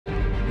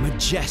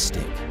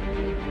Majestic,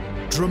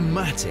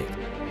 dramatic,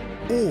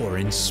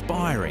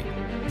 awe-inspiring.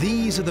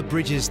 These are the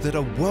bridges that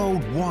are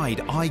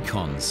worldwide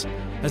icons,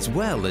 as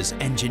well as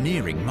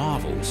engineering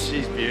marvels.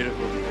 She's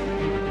beautiful.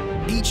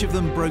 Each of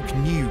them broke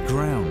new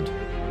ground.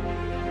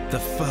 The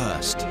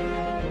first,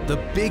 the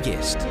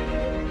biggest,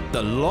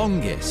 the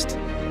longest,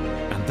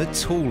 and the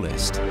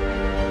tallest.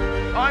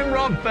 I'm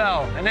Rob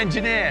Bell, an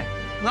engineer,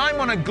 and I'm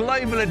on a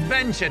global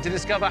adventure to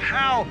discover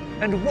how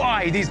and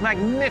why these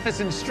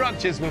magnificent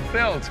structures were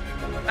built,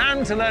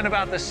 and to learn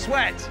about the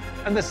sweat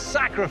and the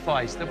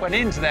sacrifice that went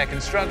into their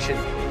construction.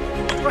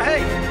 But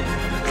hey!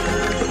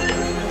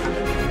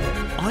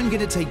 I'm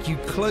going to take you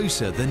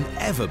closer than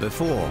ever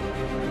before.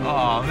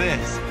 Oh,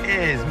 this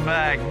is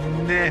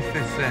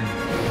magnificent.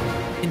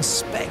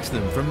 Inspect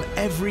them from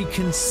every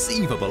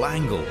conceivable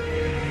angle.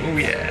 Oh,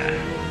 yeah.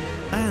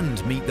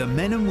 And meet the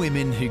men and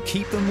women who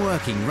keep them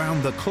working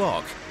round the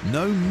clock,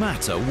 no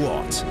matter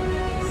what.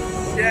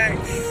 Check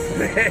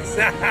this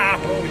out!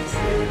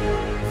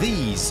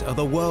 These are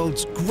the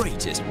world's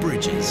greatest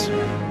bridges.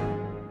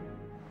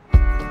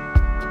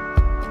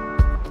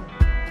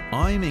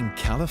 I'm in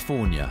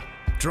California,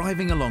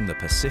 driving along the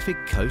Pacific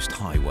Coast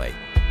Highway.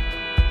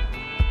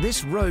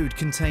 This road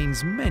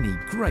contains many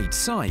great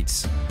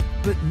sights,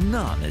 but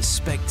none as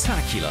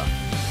spectacular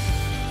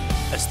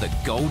as the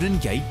Golden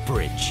Gate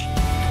Bridge.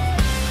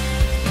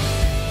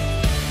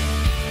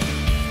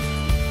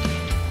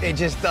 It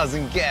just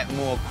doesn't get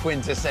more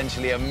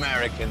quintessentially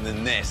American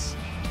than this.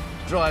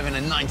 Driving a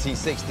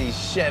 1960s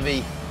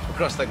Chevy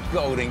across the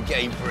Golden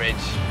Gate Bridge.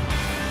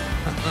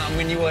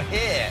 When you were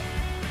here,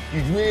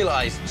 you'd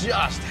realize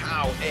just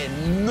how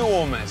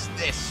enormous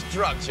this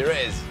structure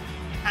is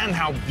and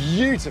how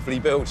beautifully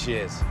built she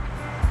is.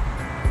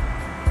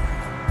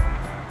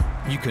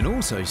 You can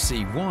also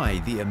see why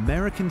the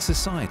American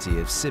Society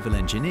of Civil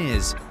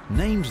Engineers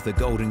named the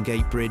Golden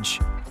Gate Bridge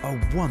a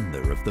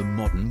wonder of the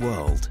modern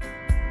world.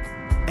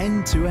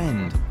 End to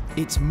end,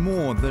 it's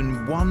more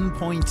than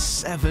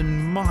 1.7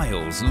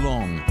 miles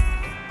long.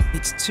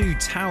 Its two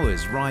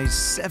towers rise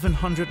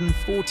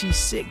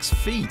 746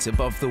 feet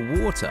above the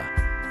water,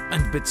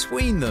 and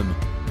between them,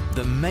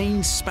 the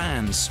main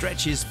span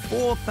stretches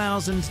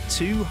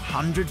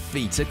 4,200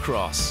 feet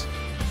across.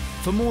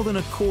 For more than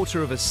a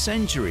quarter of a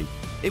century,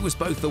 it was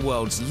both the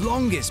world's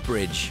longest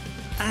bridge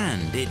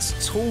and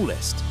its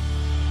tallest.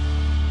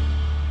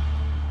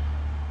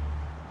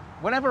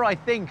 Whenever I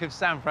think of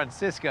San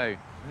Francisco,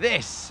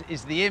 this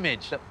is the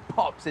image that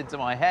pops into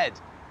my head.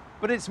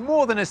 But it's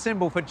more than a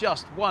symbol for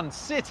just one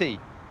city.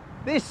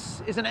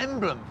 This is an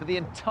emblem for the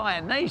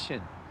entire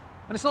nation.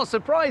 And it's not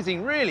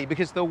surprising, really,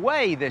 because the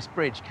way this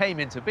bridge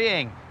came into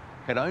being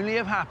could only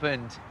have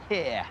happened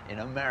here in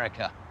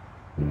America.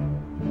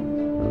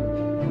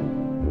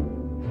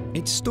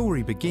 Its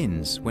story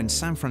begins when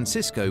San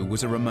Francisco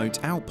was a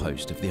remote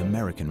outpost of the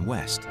American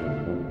West.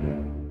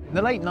 In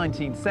the late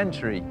 19th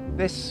century,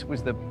 this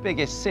was the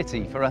biggest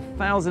city for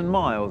 1,000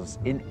 miles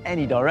in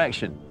any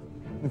direction.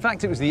 In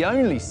fact, it was the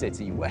only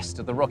city west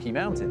of the Rocky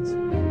Mountains.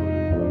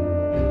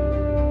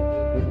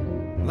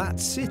 That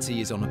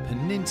city is on a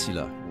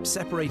peninsula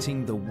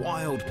separating the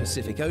wild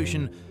Pacific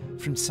Ocean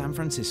from San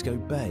Francisco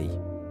Bay,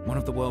 one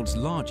of the world's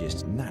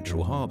largest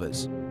natural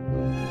harbors.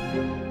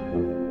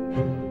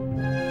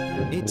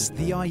 It's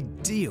the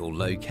ideal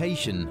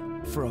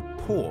location for a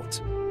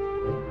port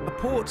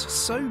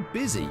so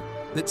busy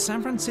that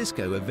San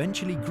Francisco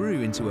eventually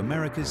grew into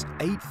America's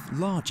 8th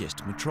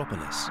largest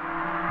metropolis.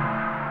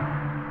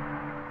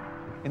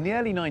 In the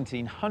early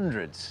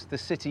 1900s, the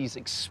city's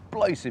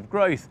explosive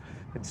growth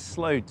had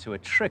slowed to a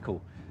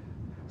trickle.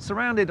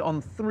 Surrounded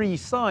on 3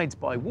 sides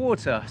by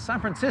water,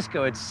 San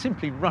Francisco had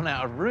simply run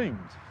out of room.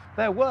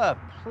 There were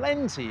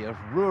plenty of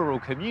rural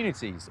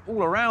communities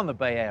all around the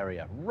Bay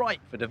Area, ripe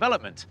for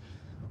development.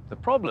 The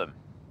problem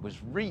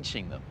was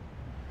reaching them.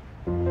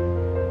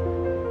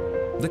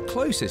 The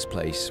closest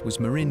place was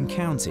Marin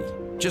County,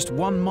 just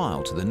 1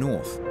 mile to the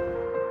north.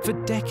 For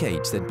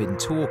decades, there'd been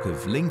talk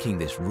of linking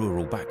this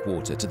rural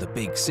backwater to the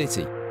big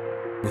city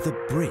with a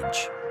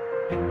bridge.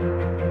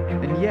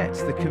 And yet,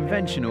 the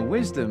conventional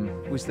wisdom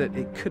was that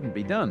it couldn't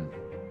be done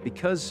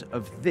because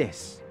of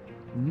this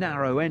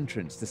narrow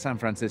entrance to San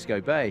Francisco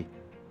Bay,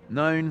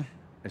 known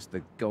as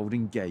the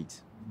Golden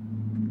Gate.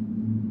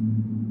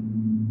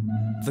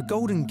 The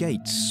Golden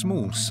Gate's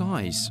small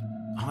size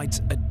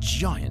hides a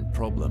giant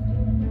problem.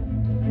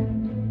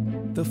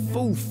 The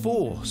full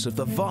force of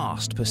the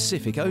vast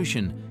Pacific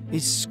Ocean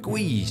is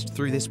squeezed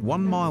through this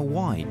 1 mile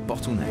wide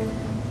bottleneck.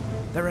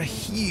 There are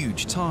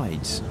huge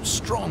tides,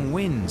 strong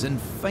winds, and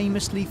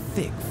famously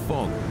thick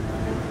fog,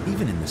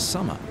 even in the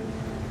summer.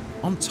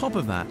 On top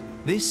of that,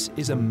 this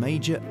is a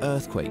major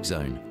earthquake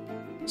zone.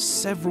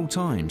 Several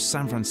times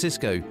San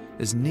Francisco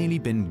has nearly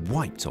been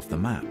wiped off the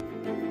map.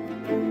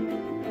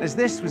 As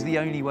this was the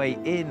only way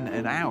in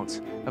and out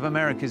of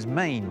America's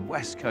main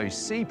West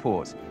Coast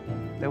seaport,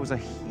 there was a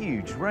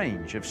huge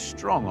range of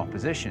strong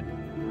opposition.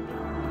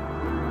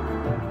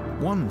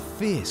 One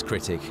fierce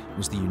critic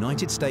was the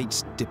United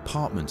States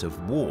Department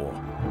of War.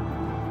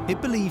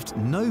 It believed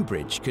no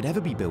bridge could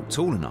ever be built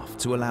tall enough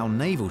to allow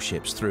naval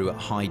ships through at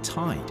high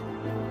tide.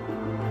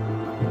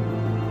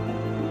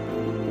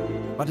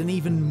 But an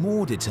even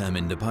more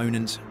determined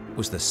opponent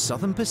was the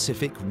Southern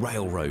Pacific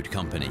Railroad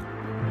Company.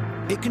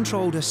 It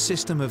controlled a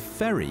system of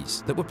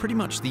ferries that were pretty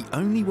much the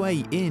only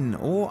way in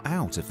or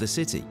out of the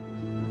city.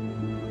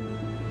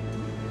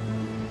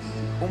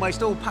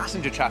 Almost all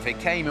passenger traffic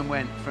came and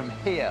went from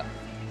here,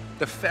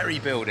 the ferry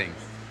building.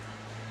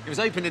 It was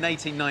opened in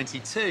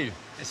 1892.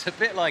 It's a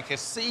bit like a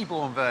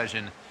seaborne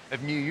version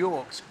of New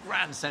York's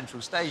Grand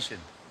Central Station.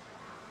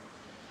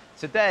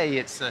 Today,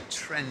 it's a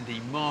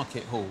trendy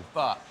market hall,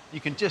 but you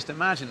can just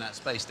imagine that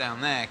space down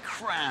there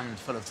crammed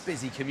full of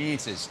busy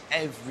commuters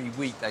every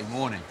weekday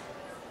morning.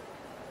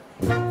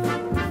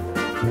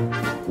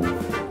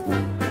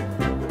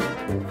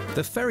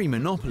 The ferry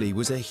monopoly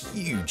was a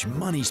huge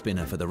money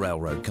spinner for the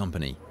railroad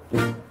company.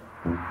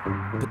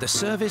 But the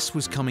service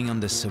was coming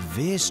under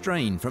severe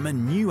strain from a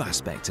new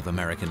aspect of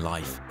American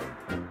life: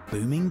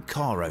 booming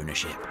car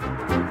ownership.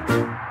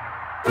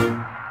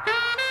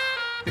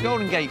 The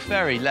Golden Gate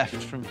Ferry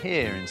left from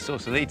here in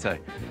Sausalito.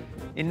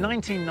 In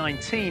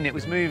 1919, it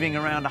was moving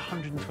around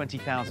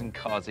 120,000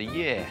 cars a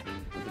year.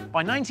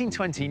 By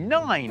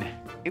 1929,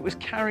 it was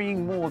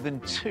carrying more than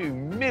 2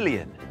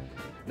 million.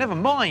 Never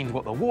mind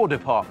what the War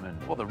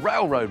Department, what the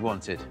railroad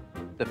wanted.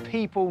 The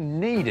people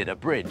needed a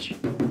bridge.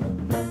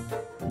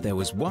 There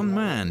was one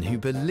man who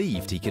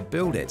believed he could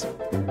build it: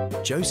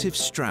 Joseph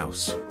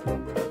Strauss.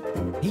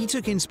 He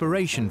took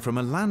inspiration from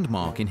a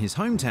landmark in his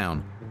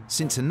hometown,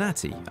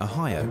 Cincinnati,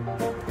 Ohio.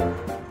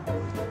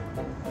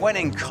 When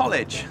in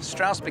college,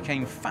 Strauss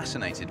became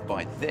fascinated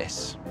by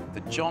this,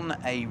 the John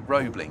A.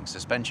 Roebling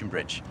suspension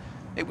bridge.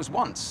 It was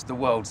once the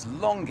world's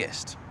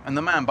longest, and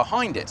the man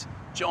behind it,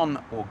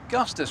 John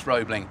Augustus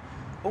Roebling,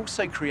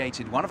 also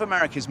created one of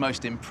America's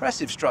most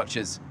impressive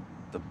structures,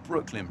 the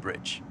Brooklyn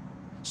Bridge.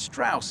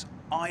 Strauss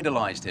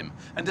idolized him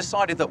and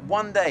decided that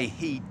one day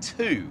he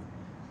too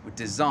would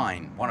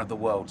design one of the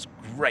world's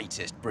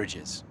greatest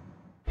bridges.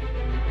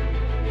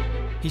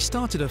 He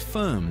started a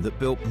firm that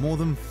built more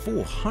than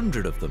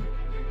 400 of them,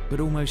 but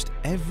almost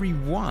every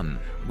one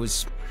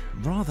was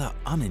rather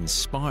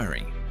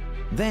uninspiring.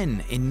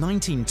 Then, in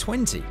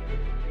 1920,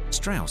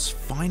 Strauss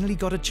finally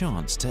got a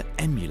chance to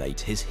emulate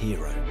his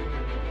hero.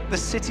 The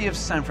city of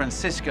San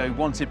Francisco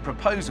wanted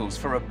proposals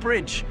for a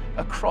bridge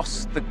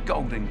across the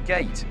Golden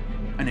Gate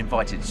and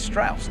invited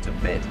Strauss to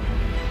bid.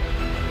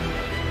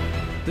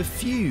 The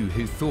few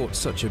who thought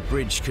such a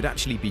bridge could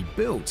actually be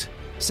built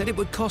said it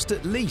would cost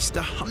at least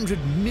 $100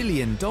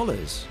 million,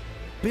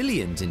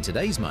 billions in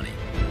today's money.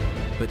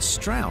 But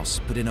Strauss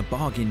put in a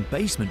bargain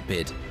basement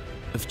bid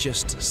of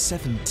just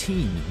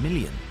 17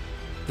 million.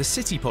 The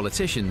city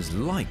politicians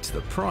liked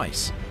the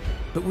price,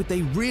 but would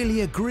they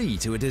really agree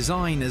to a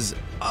design as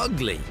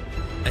ugly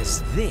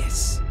as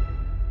this?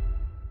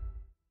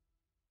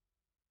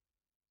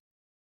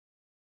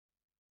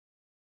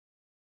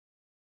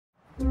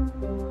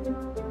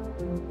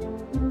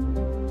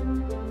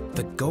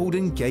 The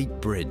Golden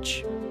Gate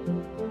Bridge.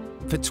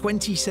 For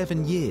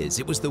 27 years,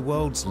 it was the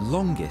world's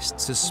longest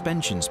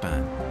suspension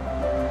span.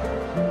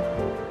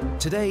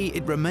 Today,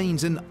 it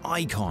remains an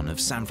icon of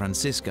San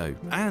Francisco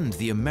and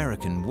the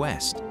American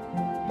West.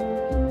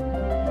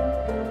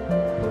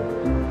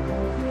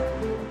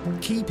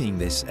 Keeping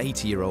this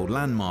 80-year-old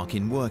landmark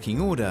in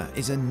working order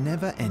is a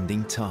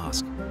never-ending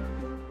task.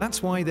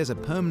 That's why there's a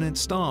permanent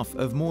staff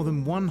of more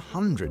than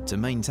 100 to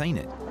maintain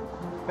it.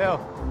 Phil.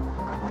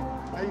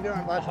 How you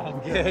doing, bud? I'm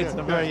good.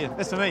 I'm very good.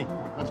 That's for me.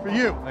 That's for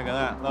you. Look at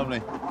that.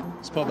 Lovely.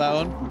 Let's pop that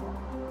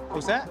on.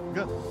 All set?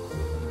 Good.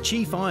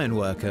 Chief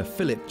ironworker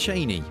Philip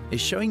Cheney is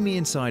showing me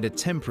inside a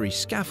temporary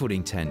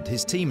scaffolding tent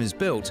his team has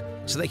built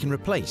so they can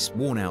replace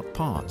worn-out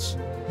parts.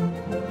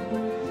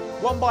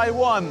 One by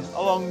one,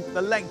 along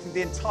the length of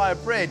the entire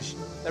bridge,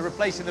 they're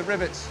replacing the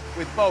rivets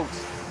with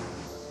bolts.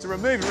 To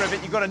remove a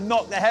rivet, you've got to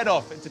knock the head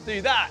off, and to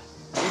do that,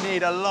 you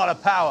need a lot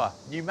of power,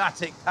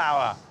 pneumatic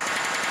power.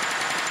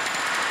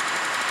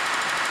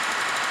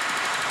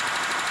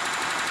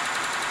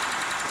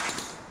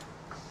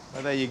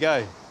 Well, there you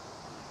go.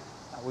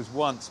 That was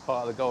once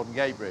part of the Golden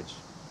Gate Bridge.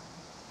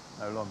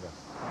 No longer.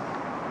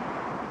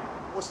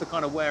 What's the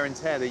kind of wear and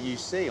tear that you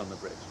see on the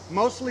bridge?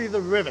 Mostly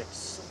the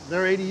rivets.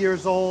 They're 80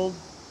 years old,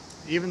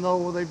 even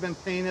though they've been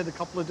painted a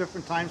couple of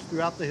different times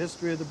throughout the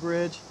history of the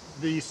bridge.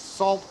 The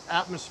salt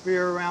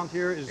atmosphere around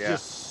here is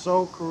just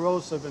so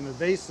corrosive and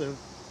evasive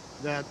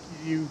that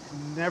you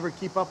can never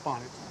keep up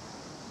on it.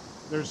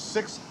 There's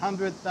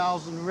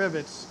 600,000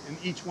 rivets in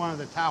each one of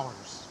the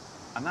towers.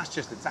 And that's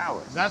just the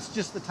towers? That's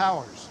just the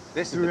towers.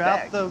 This is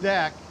throughout the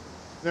deck,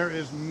 there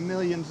is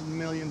millions and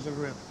millions of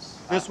rivets.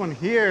 This one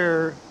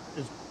here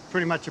is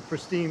pretty much a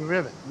pristine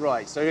rivet.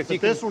 Right, so if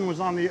but this one was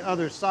on the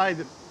other side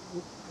that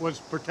was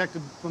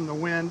protected from the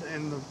wind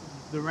and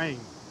the rain.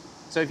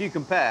 So if you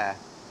compare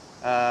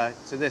to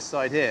this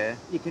side here,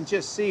 you can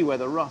just see where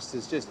the rust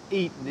has just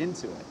eaten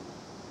into it.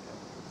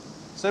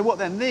 So what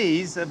then,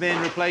 these are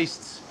being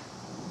replaced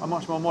by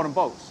much more modern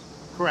bolts?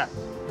 Correct.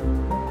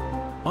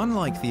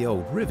 Unlike the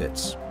old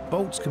rivets,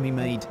 bolts can be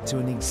made to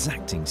an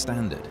exacting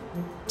standard,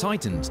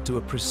 tightened to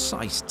a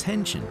precise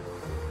tension,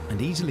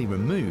 and easily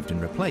removed and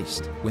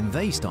replaced when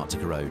they start to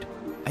corrode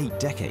 8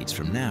 decades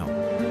from now.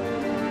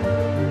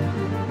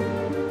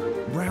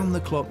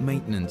 Round-the-clock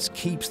maintenance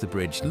keeps the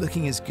bridge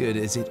looking as good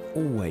as it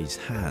always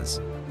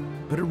has.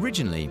 But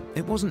originally,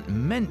 it wasn't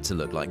meant to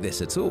look like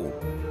this at all.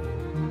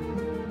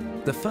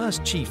 The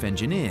first chief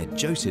engineer,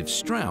 Joseph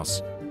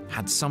Strauss,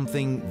 had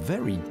something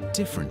very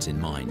different in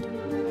mind.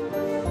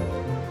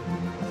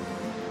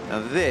 Now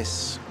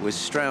this was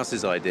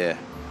Strauss's idea.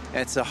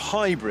 It's a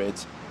hybrid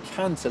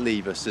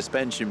cantilever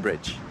suspension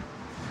bridge.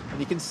 And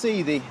you can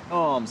see the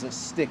arms that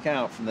stick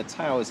out from the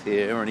towers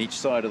here on each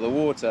side of the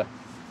water.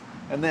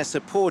 And they're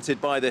supported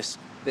by this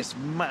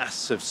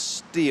mass of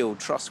steel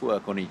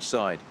trusswork on each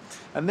side.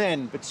 And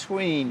then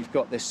between, you've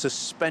got this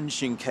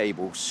suspension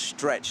cable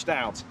stretched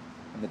out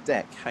and the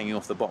deck hanging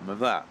off the bottom of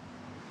that.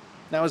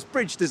 Now, as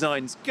bridge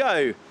designs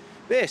go,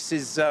 this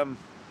is,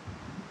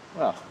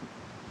 well,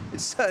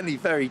 it's certainly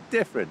very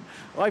different.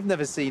 I've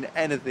never seen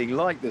anything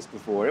like this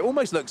before. It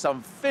almost looks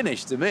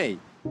unfinished to me.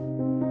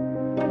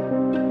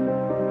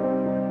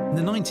 In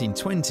the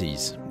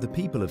 1920s, the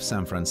people of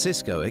San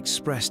Francisco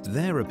expressed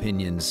their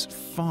opinions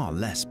far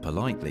less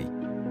politely.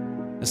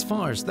 As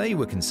far as they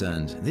were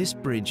concerned, this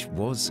bridge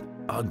was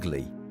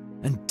ugly,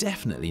 and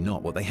definitely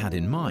not what they had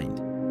in mind.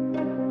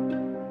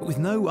 But with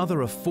no other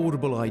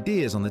affordable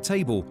ideas on the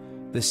table,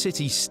 the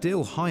city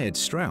still hired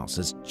Strauss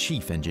as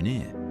chief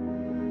engineer.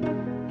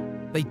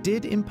 They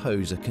did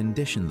impose a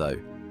condition though.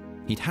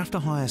 He'd have to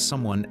hire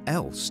someone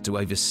else to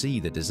oversee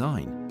the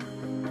design.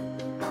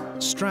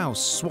 Strauss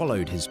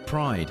swallowed his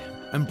pride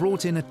and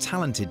brought in a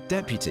talented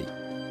deputy,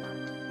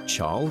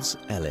 Charles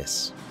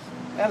Ellis.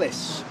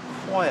 Ellis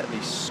quietly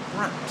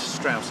scrapped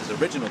Strauss's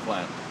original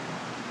plan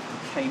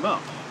and came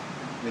up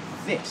with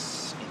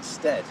this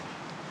instead.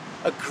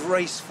 A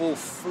graceful,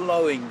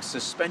 flowing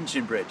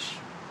suspension bridge.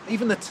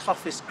 Even the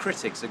toughest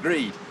critics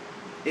agreed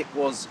it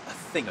was a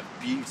thing of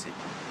beauty.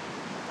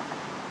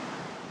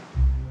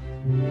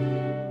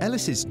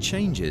 Ellis's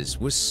changes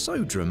were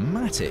so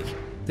dramatic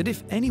that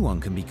if anyone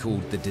can be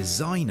called the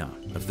designer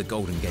of the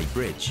Golden Gate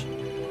Bridge,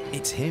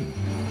 it's him.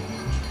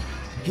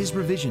 His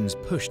revisions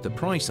pushed the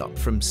price up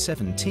from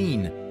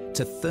 $17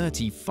 to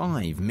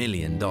 $35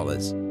 million.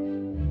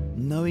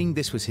 Knowing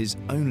this was his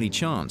only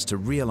chance to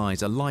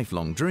realize a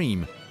lifelong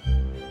dream,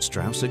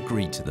 Strauss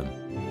agreed to them.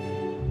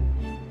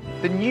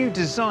 The new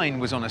design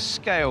was on a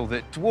scale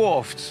that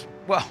dwarfed,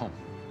 well,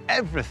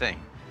 everything.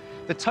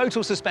 The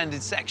total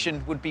suspended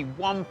section would be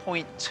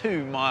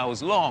 1.2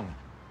 miles long.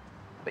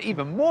 But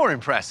even more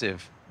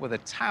impressive were the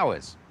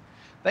towers.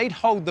 They'd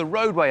hold the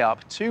roadway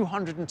up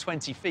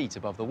 220 feet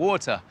above the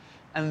water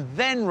and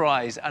then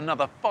rise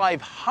another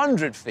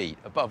 500 feet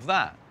above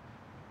that.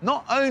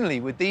 Not only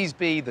would these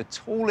be the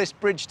tallest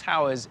bridge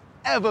towers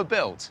ever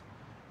built,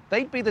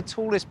 they'd be the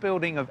tallest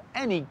building of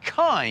any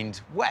kind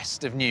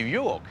west of New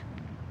York.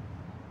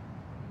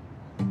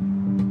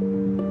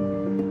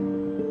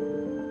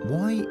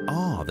 Why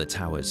are the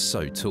towers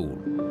so tall?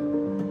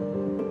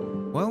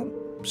 Well,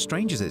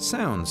 strange as it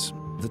sounds,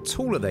 the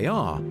taller they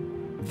are,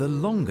 the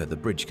longer the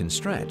bridge can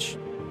stretch.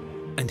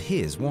 And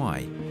here's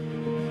why.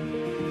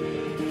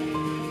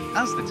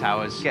 As the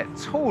towers get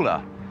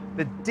taller,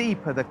 the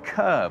deeper the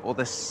curve or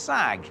the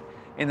sag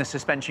in the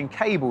suspension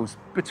cables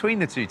between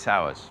the two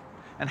towers.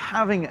 And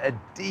having a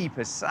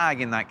deeper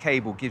sag in that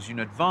cable gives you an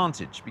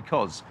advantage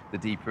because the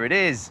deeper it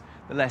is,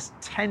 the less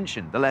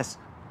tension, the less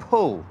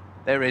pull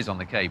there is on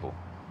the cable.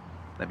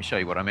 Let me show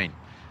you what I mean.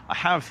 I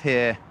have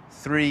here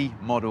 3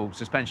 model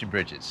suspension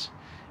bridges.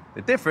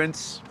 The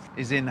difference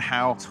is in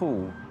how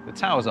tall the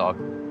towers are.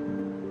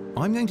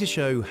 I'm going to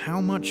show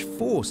how much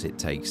force it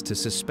takes to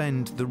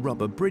suspend the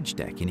rubber bridge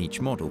deck in each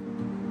model.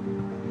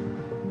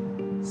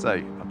 So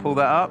I pull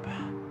that up,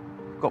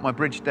 got my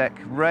bridge deck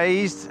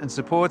raised and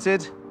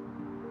supported.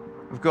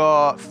 We've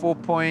got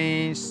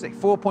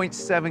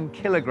 4.7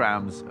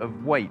 kilograms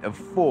of weight, of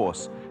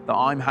force that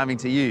I'm having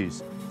to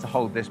use to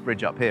hold this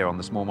bridge up here on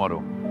the small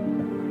model.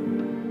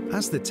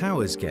 As the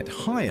towers get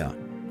higher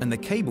and the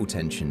cable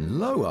tension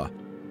lower,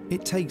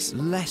 it takes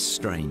less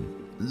strain,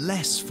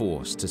 less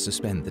force to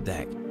suspend the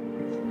deck.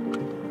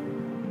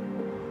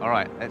 All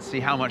right, let's see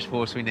how much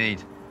force we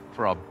need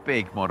for our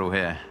big model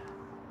here.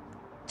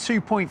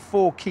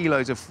 2.4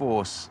 kilos of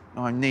force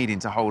I'm needing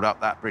to hold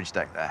up that bridge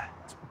deck there.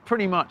 It's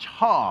pretty much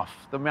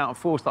half the amount of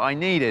force that I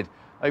needed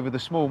over the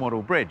small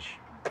model bridge.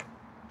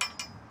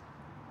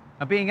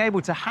 And being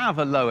able to have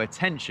a lower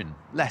tension,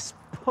 less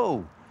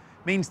pull,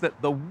 means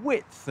that the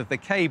width of the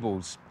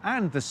cables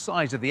and the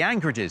size of the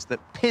anchorages that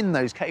pin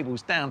those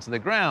cables down to the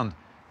ground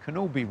can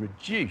all be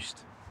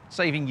reduced,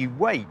 saving you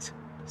weight,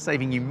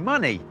 saving you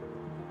money,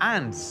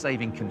 and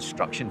saving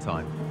construction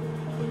time.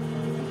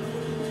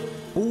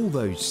 All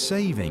those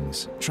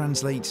savings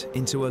translate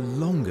into a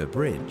longer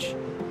bridge,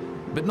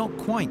 but not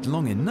quite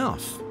long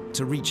enough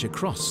to reach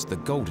across the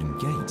Golden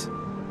Gate.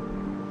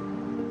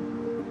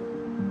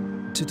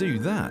 To do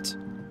that,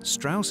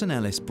 Strauss and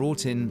Ellis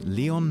brought in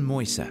Leon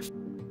Moisseiff,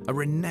 a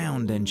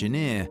renowned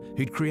engineer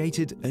who'd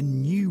created a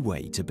new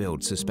way to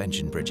build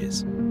suspension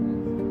bridges.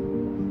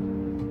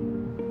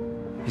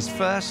 His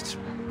first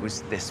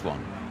was this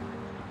one,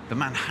 the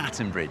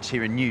Manhattan Bridge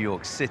here in New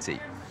York City.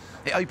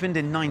 It opened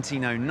in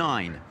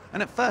 1909,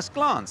 and at first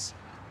glance,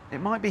 it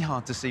might be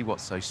hard to see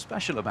what's so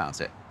special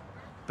about it.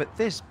 But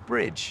this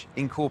bridge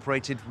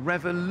incorporated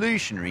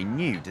revolutionary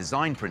new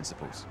design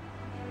principles.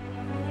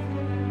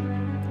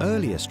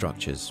 Earlier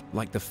structures,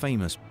 like the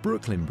famous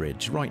Brooklyn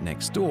Bridge right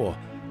next door,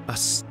 are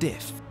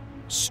stiff,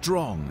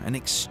 strong, and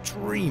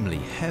extremely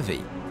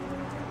heavy.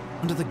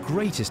 Under the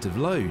greatest of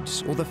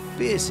loads or the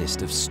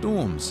fiercest of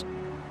storms,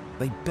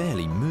 they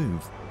barely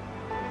move.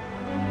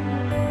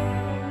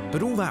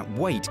 But all that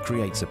weight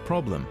creates a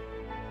problem.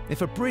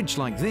 If a bridge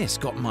like this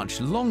got much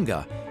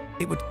longer,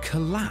 it would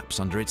collapse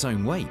under its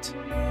own weight.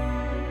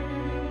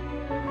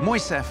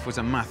 Moisef was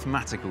a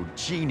mathematical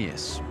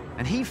genius,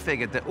 and he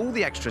figured that all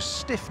the extra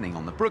stiffening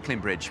on the Brooklyn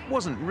Bridge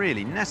wasn't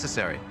really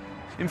necessary.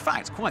 In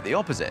fact, quite the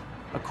opposite.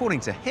 According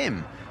to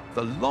him,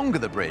 the longer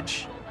the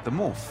bridge, the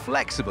more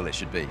flexible it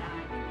should be.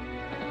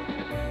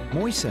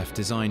 Moisef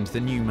designed the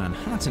new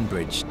Manhattan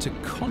Bridge to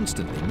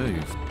constantly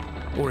move,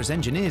 or as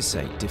engineers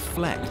say,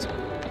 deflect,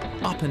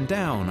 up and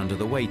down under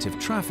the weight of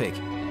traffic,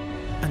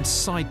 and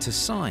side to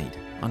side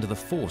under the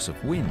force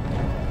of wind.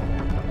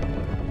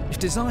 If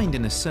designed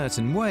in a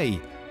certain way,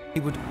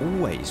 it would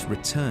always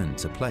return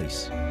to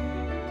place.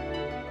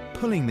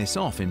 Pulling this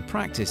off in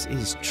practice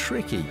is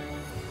tricky,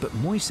 but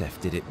Moisef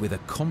did it with a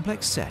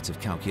complex set of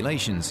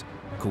calculations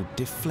called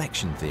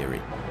deflection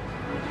theory.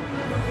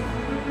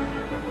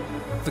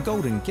 The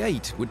Golden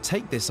Gate would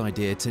take this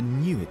idea to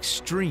new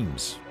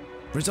extremes,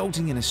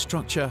 resulting in a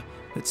structure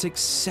that's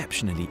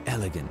exceptionally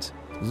elegant,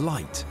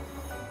 light,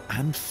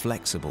 and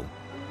flexible.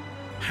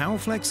 How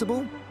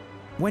flexible?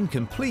 When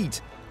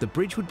complete, the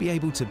bridge would be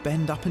able to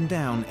bend up and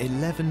down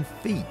 11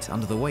 feet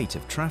under the weight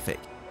of traffic.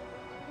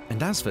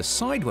 And as for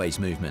sideways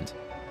movement,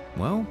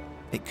 well,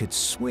 it could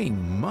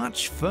swing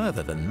much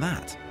further than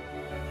that.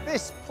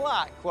 This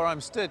plaque where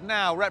I'm stood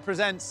now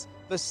represents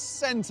the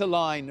center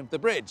line of the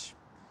bridge.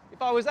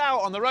 If I was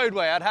out on the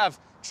roadway, I'd have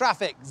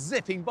traffic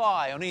zipping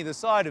by on either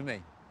side of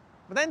me.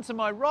 But then to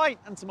my right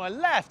and to my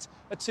left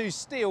are two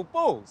steel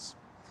balls.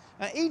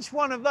 Now, each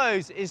one of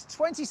those is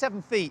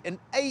 27 feet and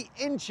 8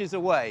 inches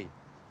away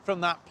from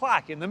that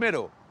plaque in the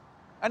middle.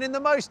 And in the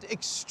most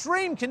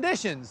extreme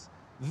conditions,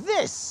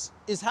 this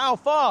is how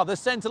far the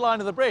center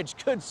line of the bridge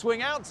could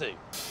swing out to.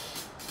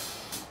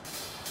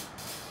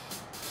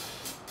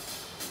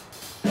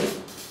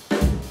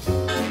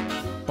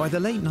 By the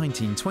late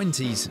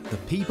 1920s, the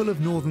people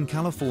of Northern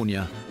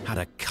California had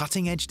a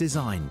cutting-edge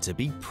design to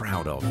be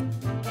proud of.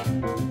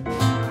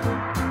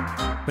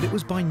 But it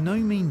was by no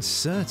means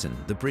certain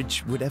the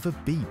bridge would ever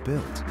be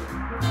built.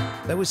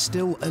 There was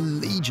still a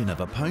legion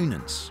of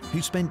opponents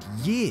who spent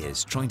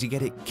years trying to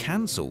get it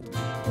cancelled.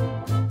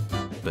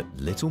 But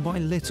little by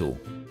little,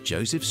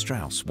 Joseph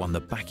Strauss won the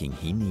backing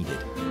he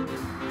needed.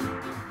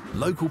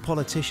 Local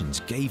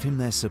politicians gave him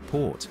their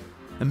support,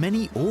 and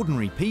many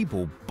ordinary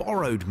people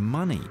borrowed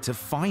money to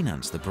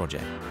finance the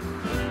project.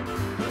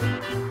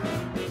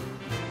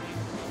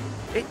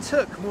 It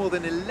took more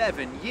than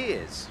 11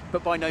 years,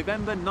 but by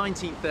November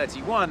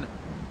 1931,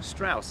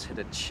 Strauss had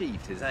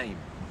achieved his aim.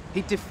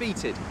 He'd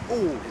defeated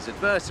all his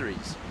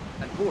adversaries,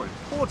 and more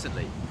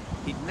importantly,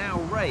 he'd now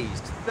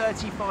raised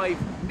 $35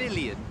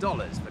 million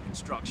for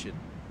construction.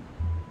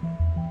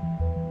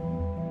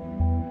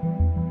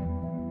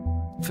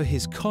 For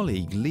his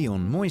colleague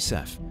Leon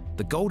Moisef,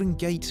 the Golden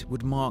Gate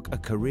would mark a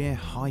career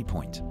high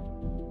point.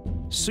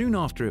 Soon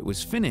after it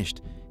was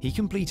finished, he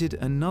completed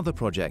another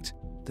project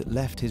that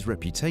left his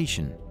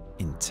reputation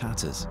in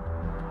tatters.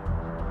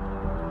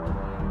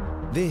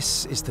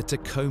 This is the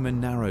Tacoma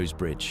Narrows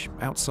Bridge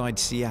outside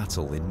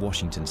Seattle in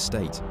Washington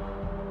state.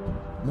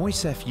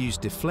 Moisef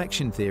used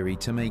deflection theory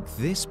to make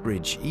this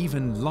bridge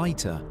even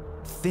lighter,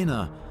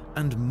 thinner,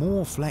 and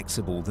more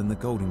flexible than the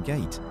Golden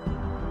Gate.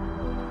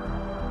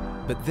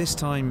 But this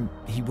time,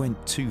 he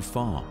went too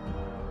far.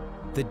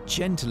 The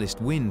gentlest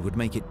wind would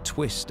make it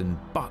twist and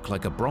buck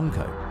like a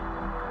bronco.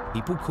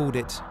 People called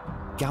it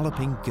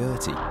Galloping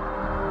Gertie.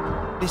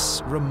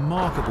 This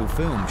remarkable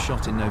film,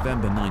 shot in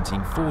November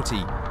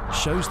 1940,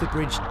 shows the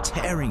bridge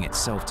tearing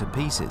itself to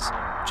pieces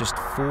just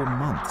 4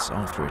 months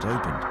after it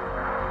opened.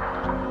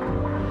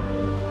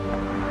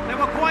 There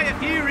were quite a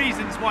few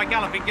reasons why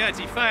Galloping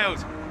Gertie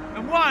failed,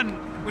 and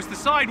one was the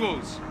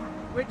sidewalls,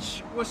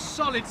 which were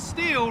solid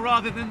steel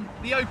rather than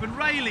the open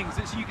railings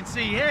as you can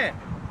see here,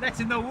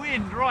 letting the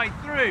wind right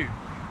through.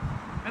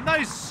 And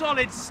those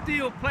solid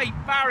steel plate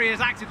barriers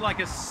acted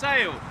like a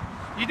sail.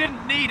 You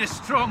didn't need a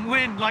strong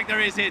wind like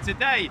there is here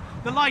today.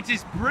 The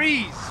lightest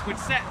breeze would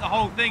set the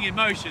whole thing in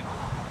motion.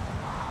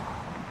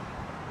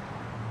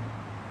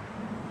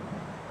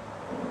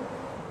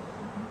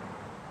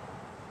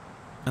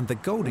 And the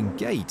Golden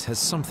Gate has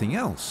something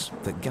else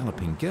that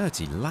Galloping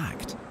Gertie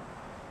lacked.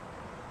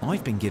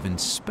 I've been given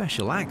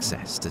special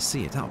access to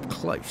see it up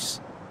close.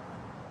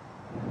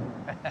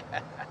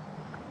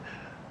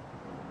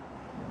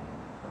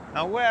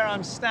 Now, where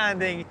I'm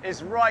standing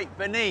is right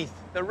beneath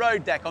the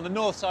road deck on the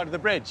north side of the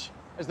bridge,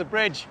 as the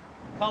bridge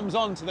comes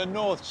onto the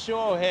north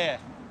shore here.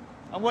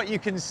 And what you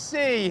can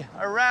see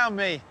around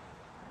me,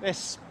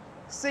 this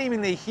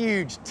seemingly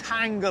huge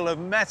tangle of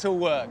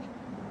metalwork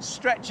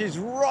stretches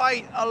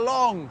right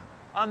along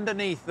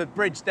underneath the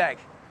bridge deck,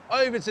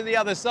 over to the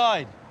other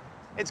side.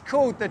 It's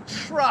called the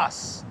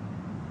truss.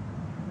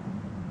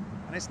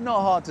 And it's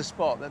not hard to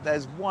spot that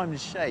there's one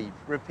shape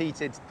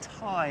repeated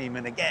time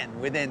and again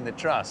within the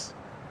truss.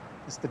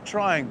 It's the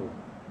triangle.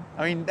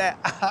 I mean, they're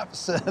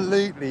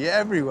absolutely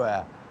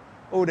everywhere.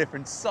 All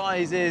different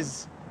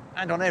sizes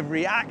and on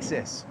every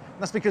axis.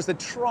 And that's because the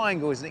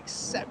triangle is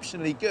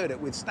exceptionally good at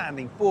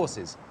withstanding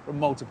forces from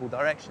multiple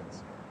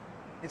directions.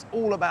 It's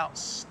all about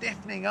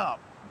stiffening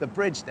up the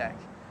bridge deck,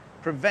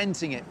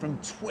 preventing it from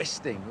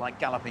twisting like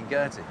Galloping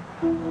Gertie.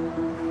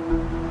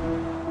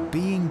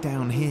 Being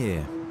down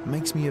here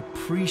makes me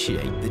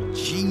appreciate the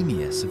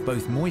genius of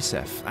both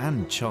Moisef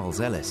and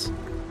Charles Ellis,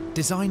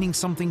 designing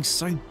something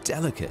so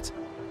delicate,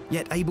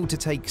 yet able to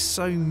take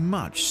so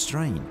much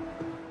strain.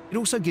 It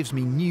also gives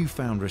me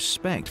newfound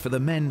respect for the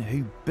men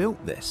who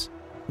built this,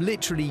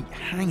 literally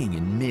hanging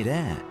in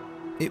mid-air.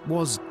 It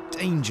was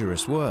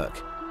dangerous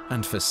work,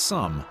 and for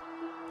some,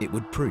 it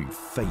would prove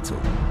fatal.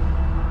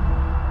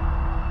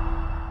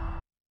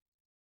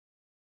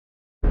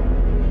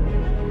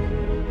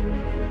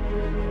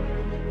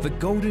 The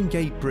Golden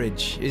Gate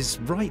Bridge is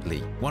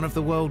rightly one of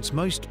the world's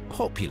most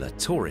popular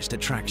tourist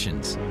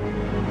attractions.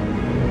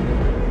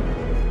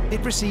 It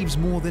receives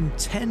more than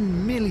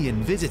 10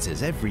 million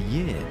visitors every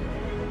year.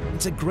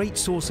 It's a great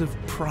source of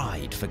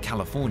pride for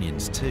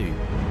Californians too.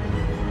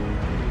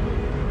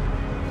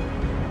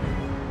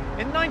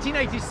 In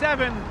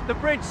 1987, the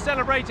bridge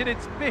celebrated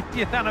its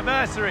 50th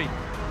anniversary.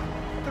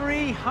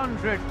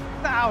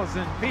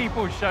 300,000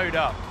 people showed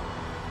up.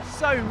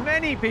 So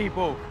many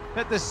people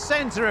that the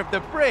center of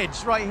the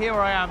bridge, right here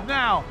where I am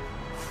now,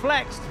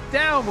 flexed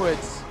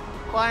downwards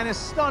by an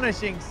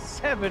astonishing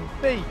 7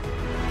 feet.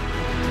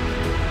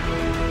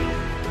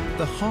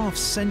 The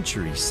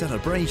half-century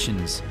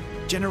celebrations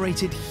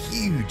generated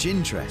huge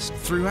interest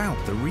throughout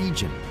the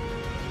region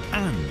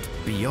and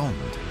beyond.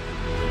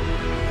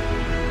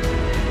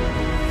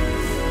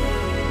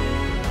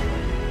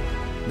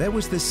 There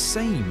was the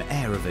same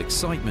air of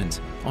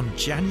excitement on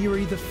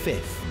January the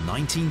 5th,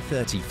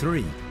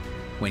 1933,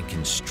 when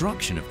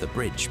construction of the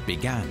bridge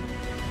began.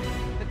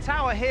 The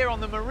tower here on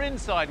the Marin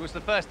side was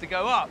the first to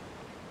go up.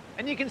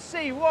 And you can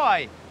see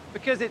why,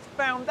 because its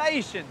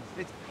foundations,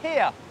 its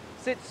pier,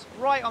 sits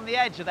right on the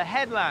edge of the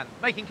headland,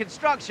 making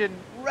construction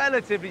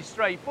relatively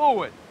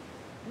straightforward.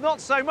 Not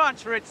so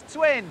much for its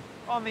twin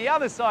on the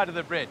other side of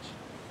the bridge.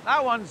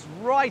 That one's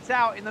right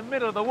out in the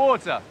middle of the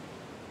water.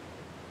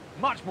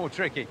 Much more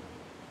tricky.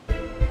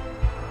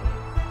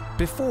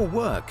 Before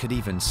work could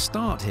even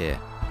start here,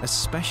 a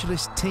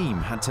specialist team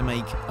had to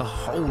make a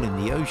hole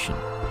in the ocean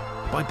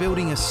by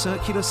building a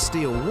circular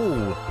steel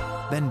wall,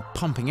 then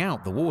pumping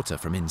out the water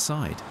from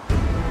inside.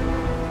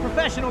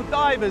 Professional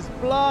divers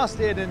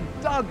blasted and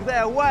dug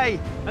their way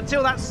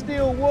until that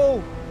steel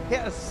wall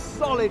hit a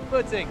solid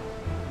footing.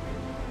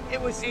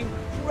 It was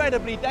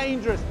incredibly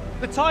dangerous.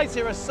 The tides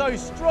here are so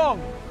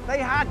strong, they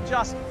had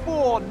just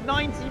 4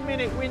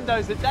 90-minute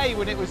windows a day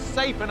when it was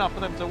safe enough for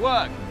them to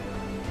work.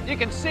 You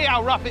can see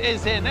how rough it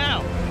is here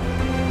now.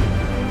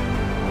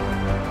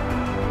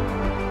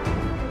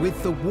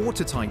 With the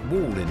watertight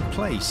wall in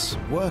place,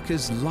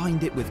 workers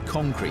lined it with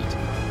concrete.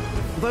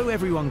 Although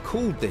everyone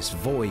called this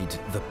void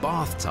the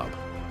bathtub,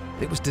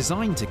 it was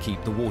designed to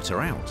keep the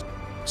water out,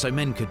 so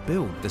men could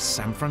build the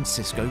San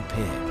Francisco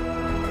Pier.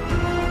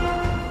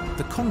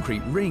 The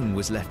concrete ring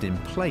was left in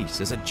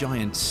place as a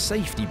giant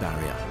safety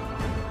barrier,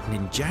 and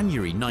in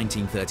January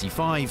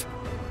 1935,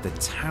 the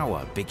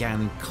tower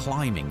began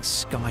climbing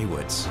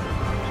skywards.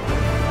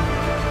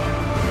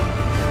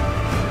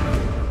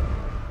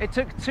 It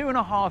took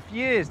 2.5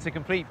 years to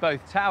complete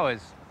both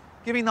towers,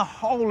 giving the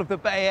whole of the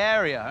Bay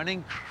Area an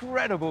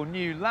incredible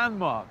new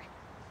landmark.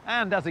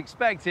 And as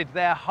expected,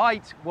 their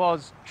height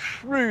was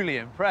truly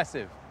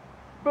impressive.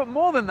 But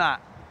more than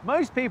that,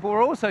 most people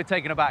were also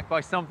taken aback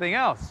by something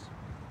else: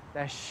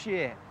 their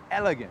sheer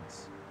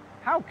elegance.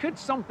 How could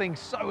something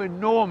so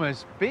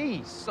enormous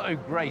be so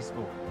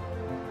graceful?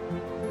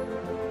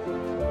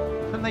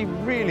 And they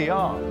really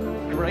are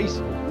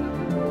graceful.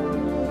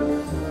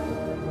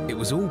 It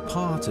was all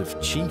part of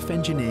Chief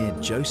Engineer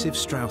Joseph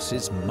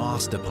Strauss's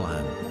master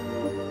plan.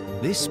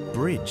 This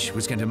bridge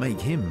was going to make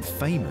him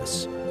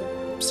famous,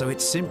 so it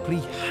simply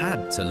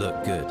had to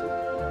look good.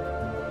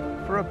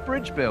 For a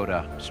bridge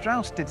builder,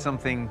 Strauss did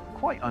something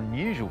quite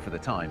unusual for the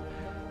time.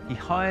 He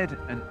hired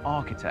an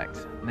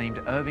architect named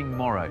Irving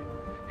Morrow,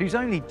 whose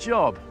only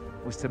job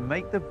was to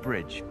make the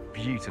bridge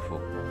beautiful.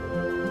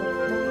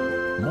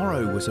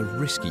 Morrow was a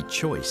risky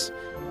choice.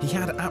 He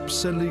had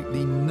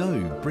absolutely no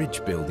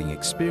bridge building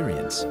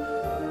experience,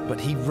 but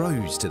he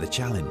rose to the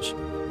challenge,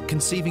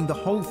 conceiving the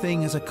whole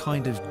thing as a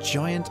kind of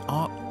giant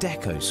Art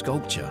Deco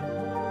sculpture.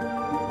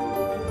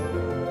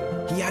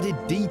 He added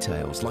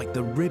details like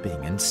the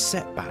ribbing and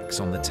setbacks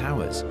on the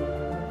towers,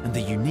 and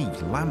the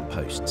unique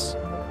lampposts.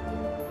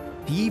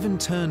 He even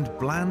turned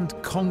bland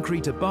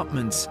concrete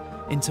abutments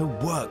into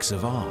works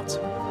of art.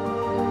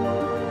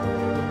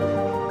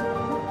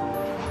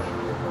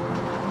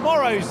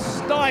 Morrow's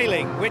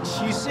styling, which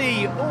you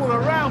see all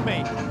around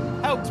me,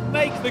 helped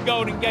make the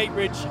Golden Gate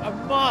Bridge a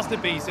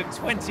masterpiece of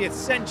 20th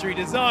century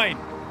design.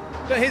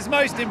 But his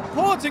most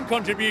important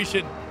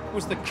contribution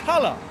was the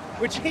colour,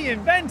 which he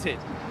invented,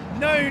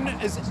 known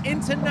as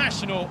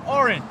International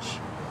Orange.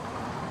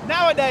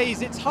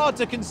 Nowadays, it's hard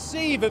to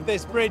conceive of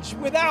this bridge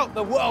without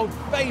the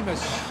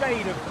world-famous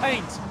shade of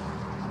paint.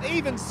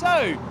 Even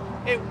so,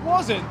 it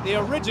wasn't the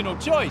original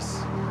choice.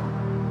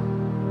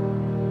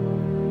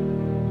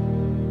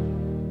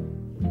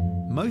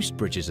 Most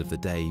bridges of the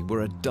day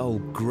were a dull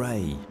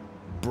grey,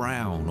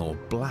 brown or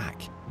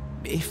black,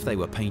 if they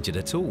were painted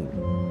at all.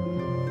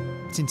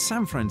 But in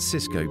San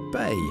Francisco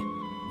Bay,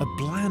 a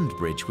bland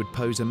bridge would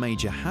pose a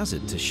major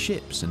hazard to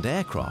ships and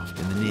aircraft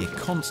in the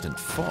near-constant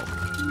fog.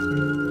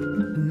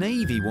 The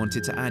Navy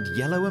wanted to add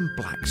yellow and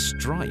black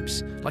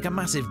stripes, like a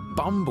massive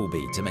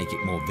bumblebee, to make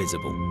it more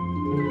visible.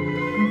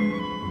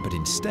 But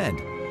instead,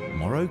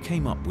 Morrow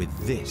came up with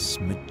this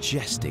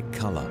majestic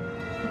colour.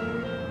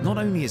 Not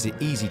only is it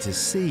easy to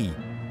see,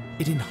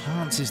 it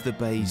enhances the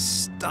bay's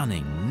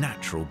stunning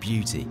natural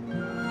beauty.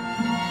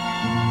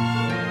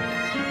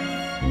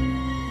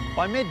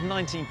 By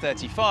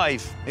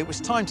mid-1935, it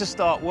was time to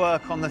start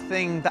work on the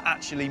thing that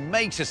actually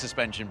makes a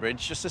suspension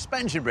bridge,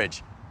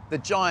 the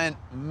giant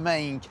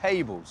main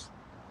cables.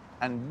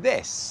 And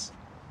this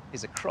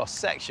is a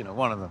cross-section of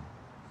one of them.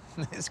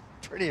 It's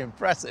pretty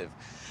impressive.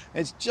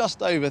 It's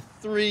just over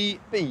 3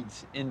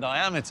 feet in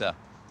diameter.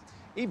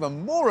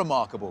 Even more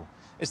remarkable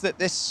is that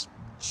this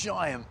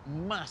giant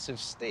mass of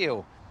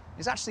steel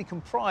is actually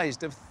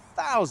comprised of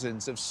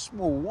thousands of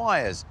small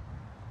wires,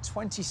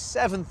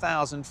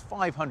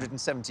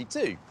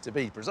 27,572 to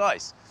be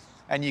precise.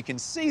 And you can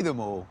see them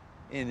all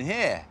in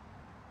here.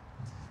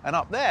 And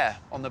up there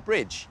on the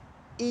bridge,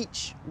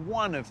 each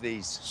one of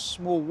these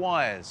small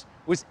wires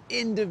was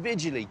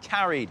individually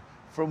carried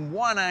from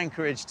one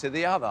anchorage to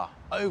the other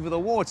over the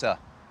water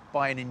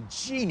by an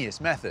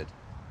ingenious method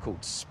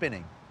called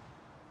spinning.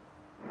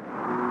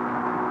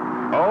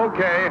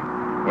 Okay,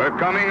 we're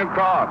coming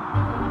across.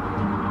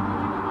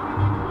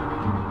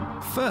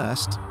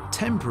 First,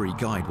 temporary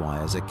guide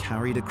wires are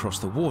carried across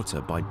the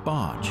water by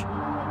barge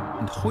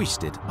and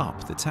hoisted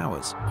up the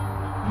towers.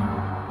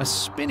 A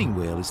spinning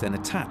wheel is then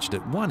attached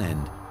at one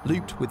end,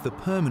 looped with the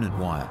permanent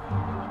wire.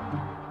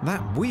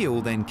 That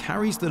wheel then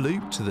carries the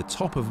loop to the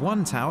top of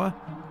one tower,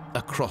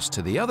 across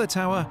to the other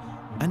tower,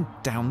 and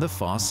down the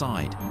far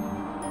side.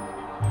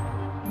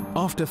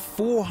 After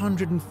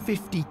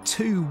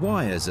 452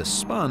 wires are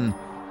spun,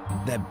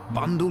 they're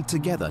bundled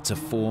together to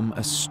form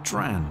a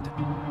strand,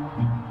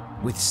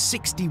 with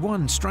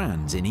 61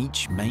 strands in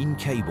each main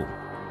cable.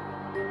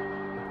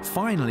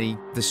 Finally,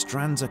 the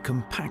strands are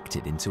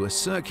compacted into a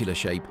circular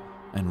shape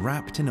and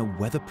wrapped in a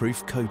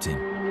weatherproof coating.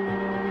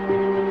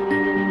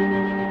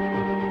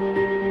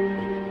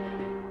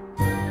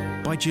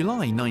 By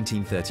July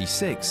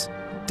 1936,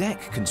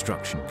 deck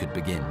construction could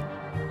begin,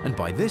 and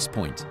by this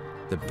point,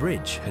 the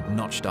bridge had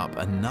notched up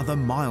another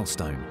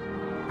milestone.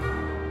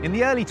 In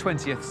the early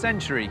 20th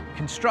century,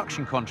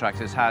 construction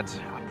contractors had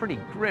a pretty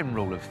grim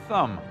rule of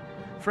thumb.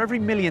 For every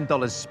 $1 million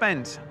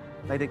spent,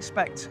 they'd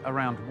expect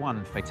around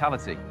 1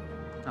 fatality.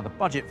 Now, the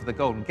budget for the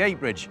Golden Gate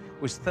Bridge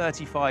was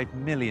 $35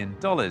 million,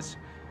 so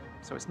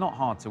it's not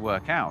hard to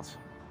work out.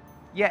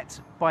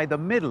 Yet, by the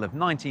middle of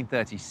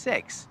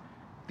 1936,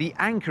 the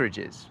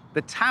anchorages,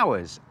 the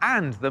towers,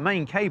 and the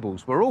main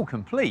cables were all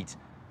complete,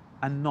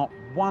 and not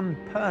one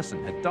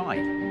person had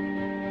died.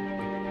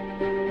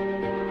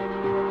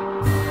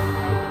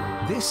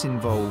 This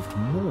involved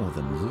more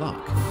than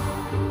luck.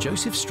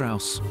 Joseph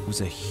Strauss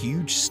was a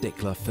huge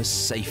stickler for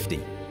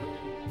safety.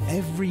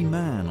 Every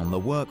man on the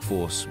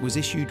workforce was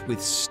issued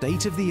with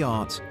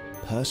state-of-the-art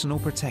personal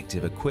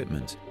protective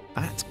equipment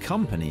at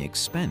company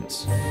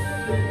expense.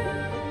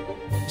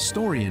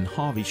 Historian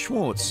Harvey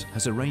Schwartz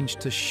has arranged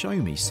to show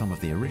me some of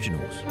the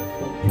originals.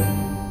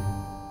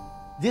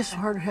 This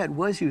hard hat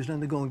was used on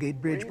the Golden Gate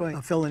Bridge by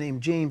a fellow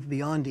named James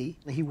Biondi.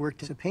 He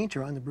worked as a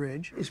painter on the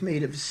bridge. It's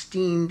made of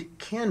steamed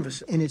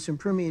canvas, and it's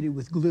impermeated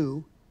with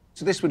glue.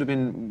 So this would have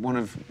been one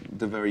of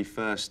the very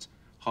first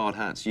hard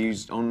hats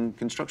used on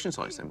construction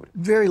sites, then, would it?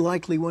 Very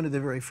likely one of the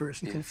very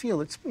first. You can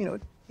feel it's, you know,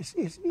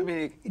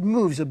 it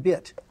moves a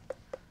bit.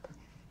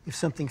 If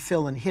something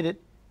fell and hit it,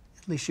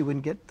 at least you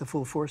wouldn't get the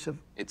full force of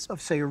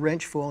say, a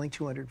wrench falling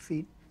 200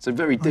 feet. So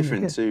very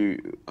different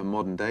to a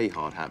modern-day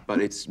hard hat,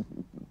 but it's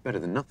better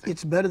than nothing.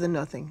 It's better than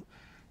nothing.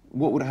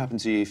 What would have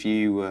happened to you if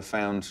you were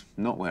found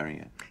not wearing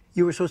it?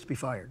 You were supposed to be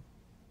fired.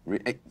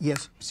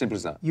 Yes. Simple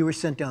as that? You were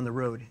sent down the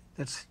road.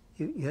 That's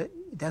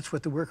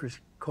what the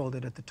workers called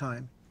it at the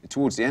time.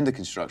 Towards the end of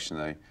construction,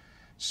 though,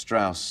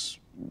 Strauss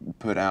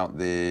put out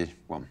the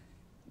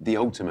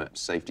ultimate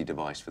safety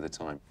device for the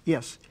time.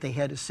 Yes, they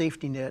had a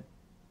safety net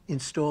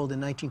installed in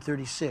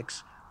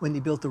 1936 when they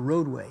built the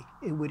roadway.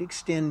 It would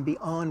extend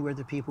beyond where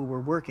the people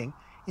were working,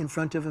 in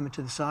front of them and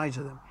to the sides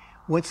of them.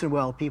 Once in a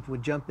while, people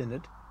would jump in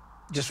it.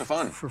 Just for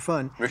fun? For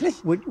fun. Really?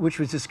 Which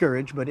was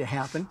discouraged, but it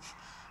happened.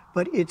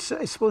 But it's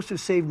supposed to have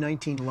saved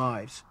 19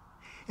 lives.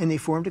 And they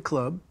formed a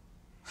club.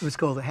 It was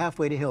called the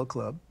Halfway to Hell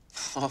Club.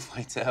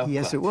 Halfway to hell?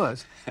 Yes, it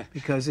was.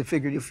 Because they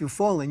figured if you've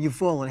fallen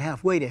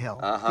halfway to hell.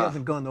 You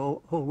haven't gone the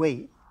whole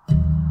way.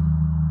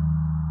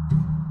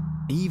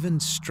 Even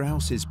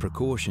Strauss's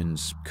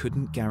precautions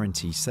couldn't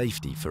guarantee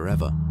safety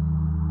forever.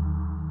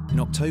 In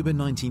October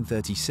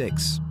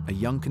 1936, a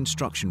young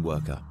construction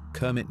worker,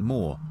 Kermit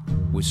Moore,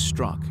 was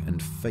struck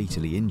and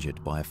fatally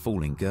injured by a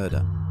falling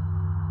girder.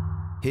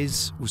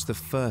 His was the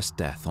first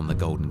death on the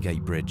Golden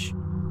Gate Bridge.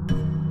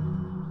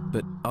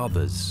 But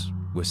others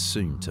were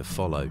soon to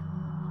follow.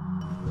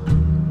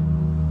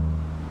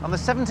 On the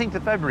 17th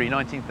of February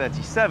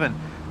 1937,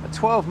 a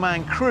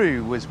 12-man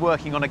crew was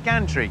working on a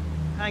gantry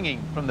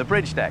hanging from the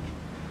bridge deck.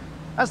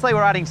 As they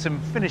were adding some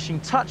finishing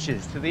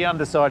touches to the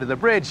underside of the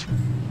bridge,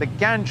 the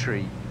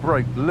gantry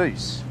broke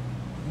loose.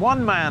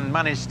 One man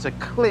managed to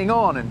cling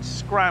on and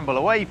scramble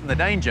away from the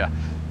danger.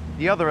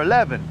 The other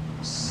 11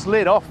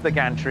 slid off the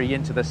gantry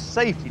into the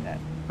safety net,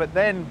 but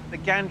then the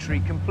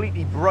gantry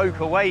completely broke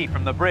away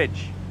from the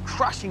bridge,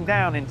 crashing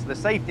down into the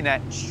safety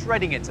net and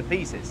shredding it to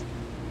pieces.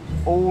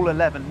 All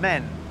 11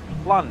 men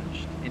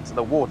plunged into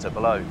the water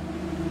below.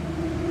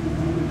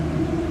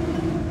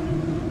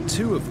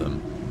 2 of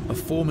them, a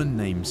foreman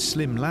named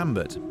Slim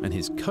Lambert and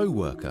his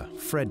co-worker,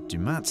 Fred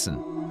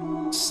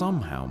Dumatson,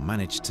 somehow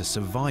managed to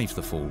survive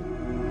the fall.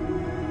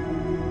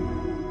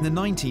 In the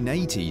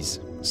 1980s,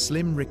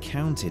 Slim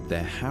recounted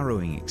their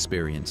harrowing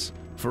experience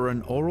for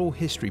an oral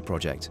history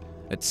project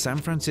at San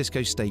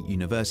Francisco State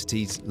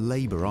University's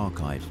Labor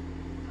Archive.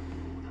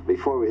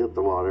 Before we hit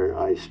the water,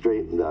 I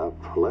straightened up,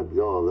 let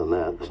go of the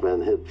net,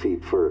 and hit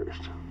feet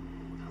first.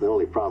 The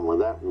only problem with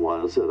that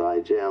was that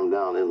I jammed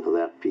down into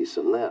that piece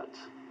of net,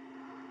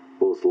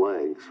 both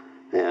legs,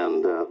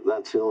 and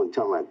that's the only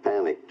time I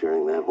panicked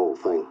during that whole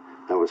thing.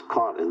 I was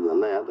caught in the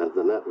net, and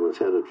the net was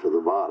headed for the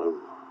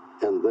bottom,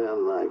 and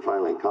then I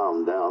finally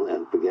calmed down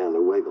and began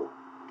to wiggle,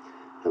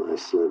 and I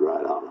slid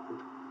right out of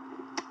it.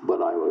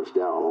 But I was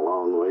down a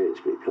long ways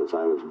because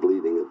I was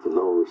bleeding at the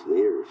nose and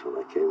ears when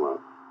I came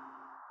up.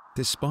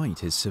 Despite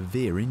his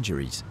severe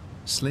injuries,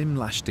 Slim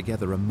lashed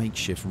together a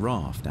makeshift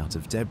raft out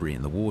of debris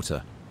in the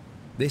water.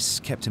 This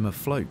kept him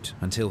afloat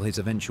until his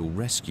eventual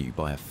rescue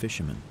by a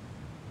fisherman.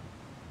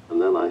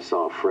 And then I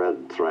saw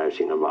Fred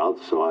thrashing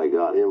about, so I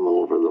got him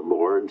over the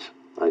boards.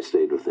 I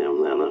stayed with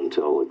him then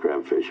until the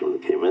crab fisherman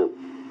came in.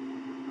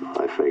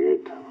 I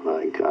figured,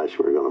 my gosh,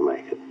 we're going to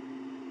make it.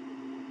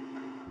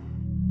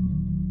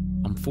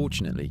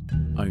 Unfortunately,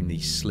 only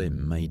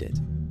Slim made it.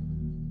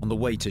 On the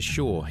way to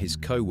shore, his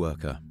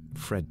co-worker,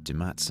 Fred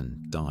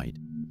Dumatson, died.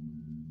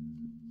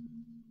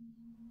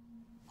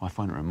 I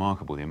find it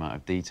remarkable the amount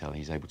of detail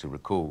he's able to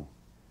recall,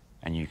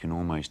 and you can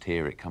almost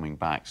hear it coming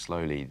back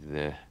slowly,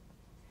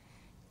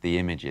 the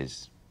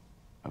images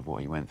of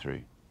what he went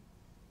through.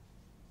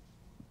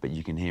 But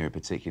you can hear it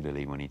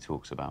particularly when he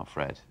talks about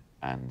Fred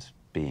and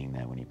being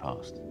there when he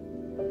passed.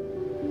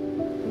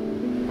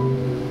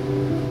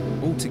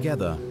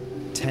 Altogether,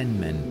 10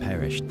 men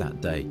perished that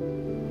day.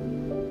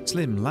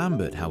 Slim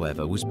Lambert,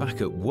 however, was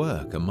back at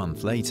work a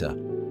month later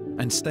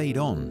and stayed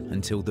on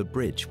until the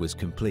bridge was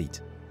complete.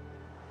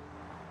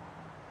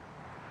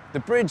 The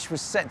bridge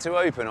was set to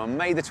open on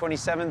May the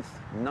 27th,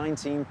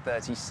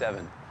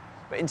 1937.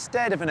 But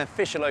instead of an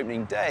official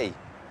opening day,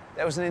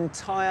 there was an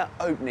entire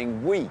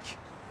opening week,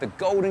 the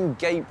Golden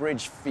Gate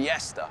Bridge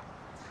Fiesta.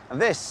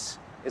 And this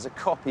is a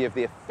copy of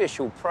the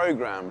official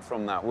program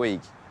from that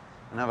week.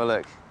 And have a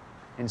look.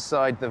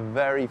 Inside the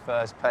very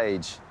first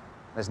page,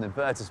 there's an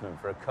advertisement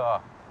for a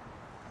car.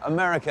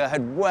 America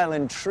had well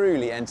and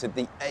truly entered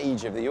the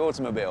age of the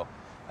automobile,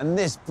 and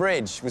this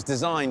bridge was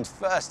designed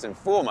first and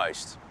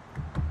foremost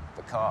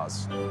for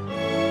cars.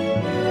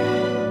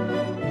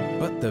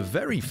 But the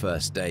very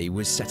first day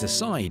was set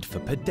aside for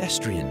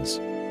pedestrians.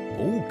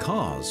 All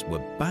cars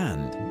were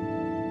banned.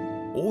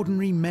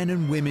 Ordinary men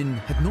and women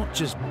had not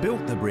just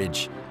built the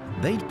bridge,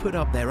 they'd put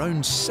up their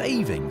own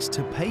savings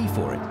to pay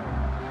for it.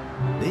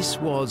 This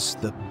was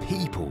the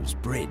People's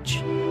Bridge,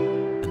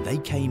 and they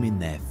came in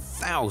their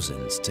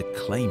thousands to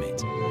claim it.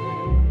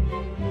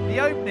 The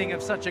opening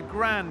of such a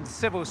grand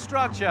civil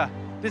structure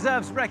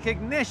deserves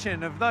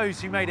recognition of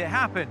those who made it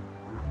happen.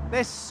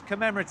 This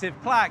commemorative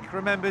plaque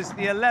remembers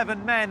the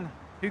 11 men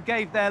who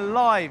gave their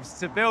lives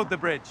to build the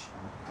bridge.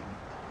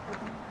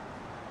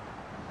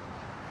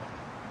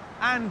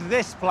 And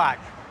this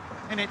plaque,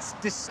 in its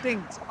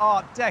distinct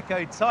Art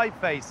Deco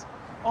typeface,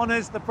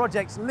 honours the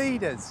project's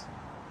leaders.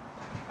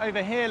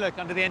 Over here, look,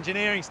 under the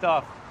engineering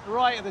staff,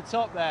 right at the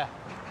top there,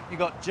 you've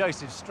got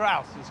Joseph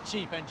Strauss as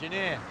chief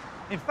engineer.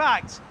 In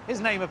fact, his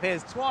name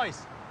appears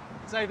twice.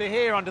 It's over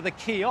here under the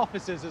key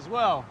officers as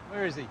well.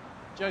 Where is he?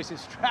 Joseph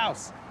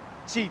Strauss,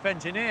 chief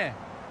engineer.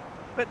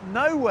 But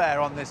nowhere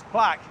on this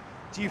plaque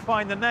do you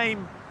find the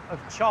name of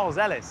Charles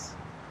Ellis.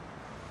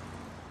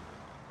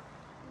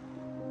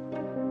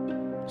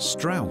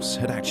 Strauss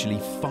had actually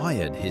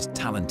fired his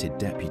talented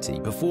deputy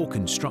before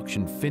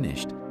construction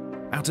finished.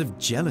 out of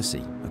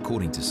jealousy,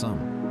 according to some.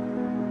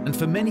 And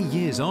for many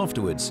years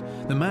afterwards,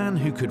 the man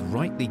who could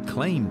rightly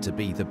claim to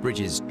be the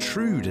bridge's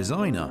true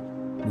designer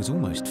was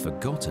almost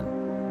forgotten.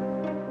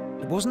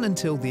 It wasn't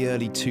until the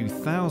early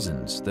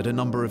 2000s that a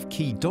number of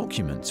key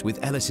documents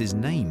with Ellis's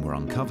name were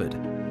uncovered.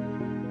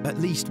 At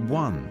least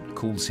one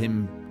calls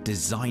him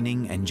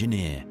designing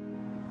engineer.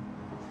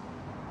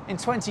 In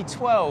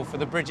 2012, for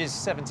the bridge's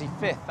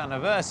 75th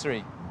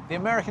anniversary, the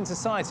American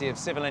Society of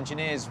Civil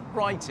Engineers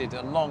righted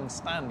a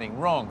long-standing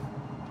wrong,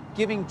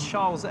 giving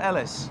Charles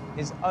Ellis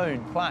his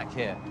own plaque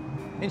here,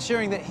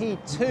 ensuring that he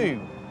too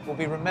will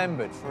be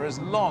remembered for as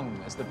long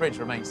as the bridge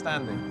remains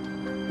standing.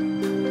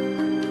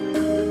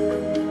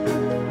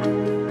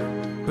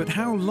 But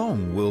how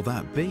long will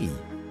that be?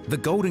 The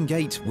Golden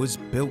Gate was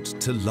built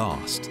to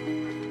last.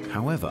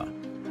 However,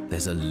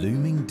 there's a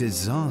looming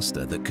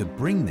disaster that could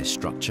bring this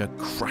structure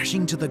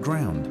crashing to the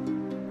ground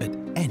at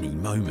any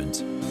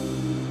moment.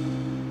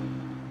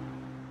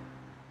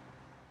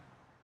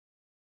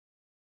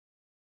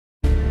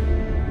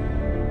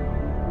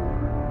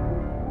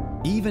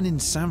 Even in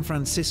San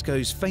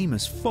Francisco's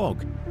famous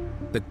fog,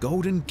 the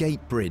Golden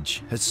Gate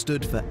Bridge has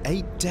stood for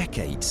 8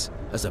 decades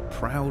as a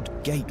proud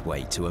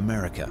gateway to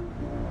America.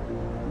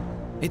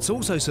 It's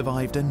also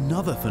survived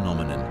another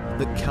phenomenon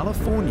that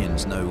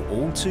Californians know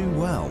all too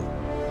well: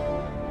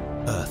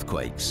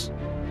 earthquakes.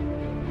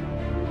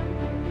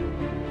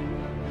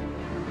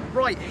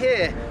 Right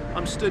here,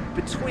 I'm stood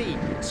between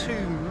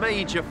 2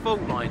 major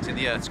fault lines in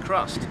the Earth's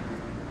crust,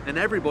 and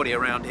everybody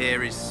around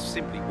here is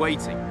simply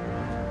waiting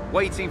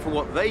for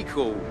what they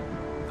call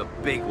the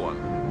big one.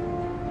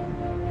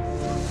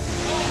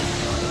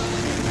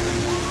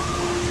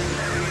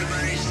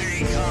 Everybody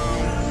stay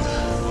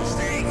calm,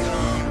 stay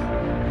calm.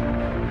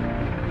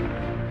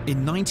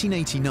 In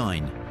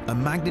 1989, a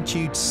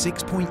magnitude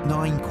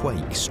 6.9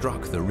 quake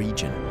struck the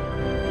region,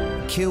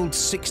 killed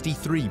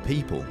 63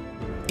 people,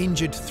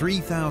 injured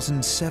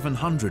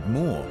 3,700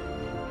 more,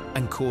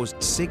 and caused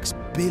 $6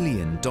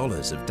 billion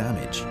of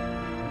damage.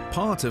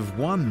 Part of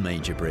one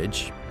major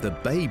bridge, the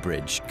Bay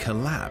Bridge,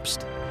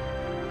 collapsed.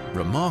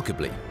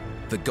 Remarkably,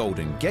 the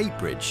Golden Gate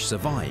Bridge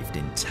survived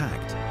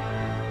intact.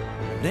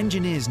 But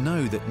engineers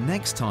know that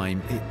next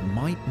time it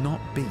might not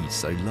be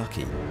so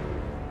lucky.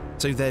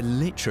 So they're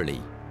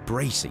literally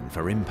bracing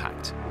for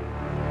impact.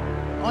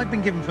 I've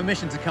been given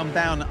permission to come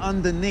down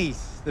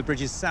underneath the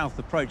bridge's south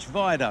approach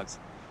viaduct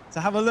to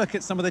have a look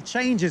at some of the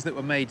changes that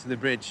were made to the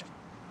bridge.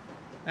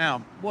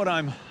 Now, what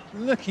I'm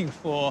looking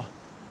for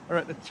are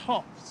at the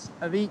tops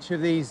of each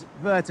of these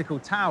vertical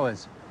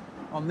towers,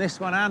 on this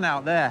one and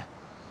out there.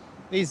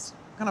 These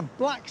kind of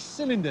black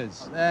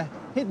cylinders, they're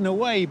hidden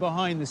away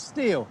behind the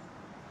steel.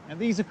 And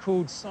these are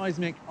called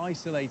seismic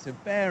isolator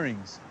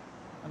bearings.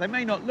 Now, they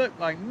may not look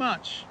like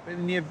much, but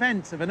in the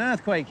event of an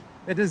earthquake,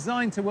 they're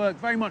designed to work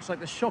very much like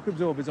the shock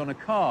absorbers on a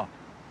car,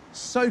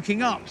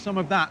 soaking up some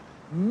of that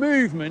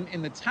movement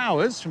in the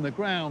towers from the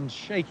ground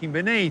shaking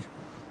beneath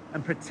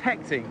and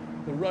protecting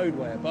the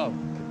roadway above.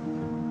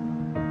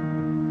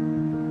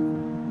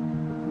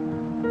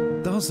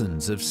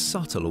 Dozens of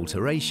subtle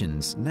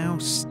alterations now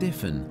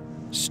stiffen,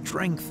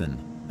 strengthen,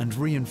 and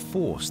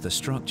reinforce the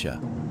structure.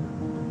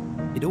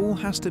 It all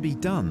has to be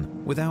done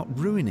without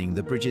ruining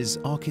the bridge's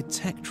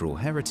architectural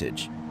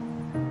heritage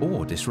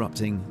or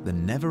disrupting the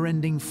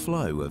never-ending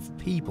flow of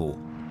people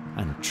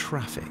and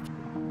traffic.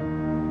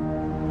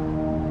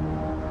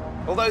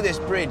 Although this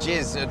bridge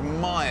is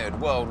admired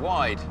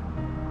worldwide,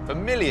 for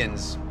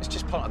millions, it's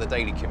just part of the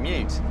daily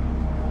commute.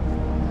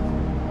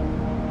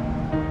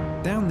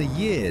 Down the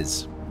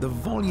years, the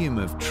volume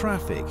of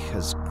traffic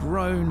has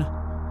grown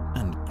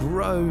and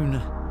grown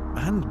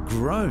and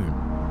grown.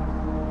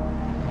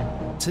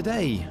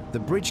 Today, the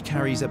bridge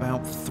carries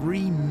about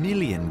 3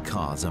 million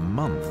cars a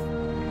month.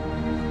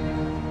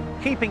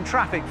 Keeping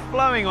traffic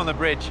flowing on the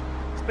bridge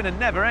has been a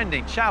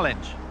never-ending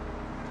challenge.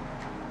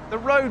 The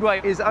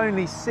roadway is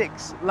only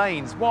 6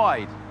 lanes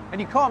wide,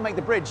 and you can't make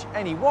the bridge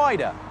any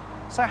wider.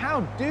 So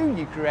how do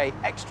you create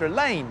extra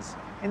lanes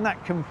in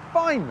that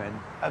confinement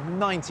of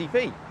 90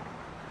 feet?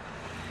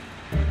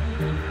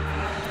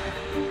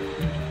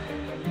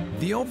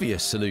 The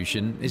obvious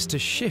solution is to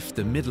shift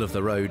the middle of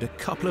the road a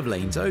couple of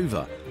lanes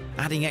over,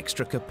 adding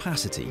extra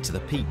capacity to the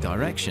peak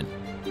direction.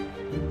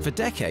 For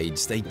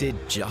decades, they did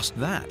just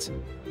that,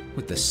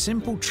 with the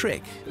simple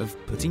trick of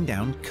putting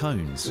down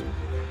cones.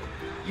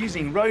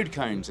 Using road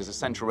cones as a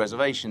central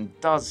reservation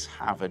does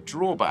have a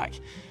drawback.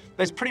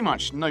 There's pretty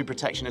much no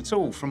protection at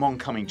all from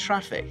oncoming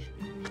traffic.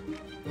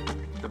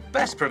 The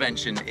best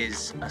prevention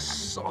is a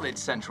solid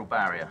central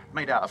barrier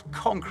made out of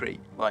concrete,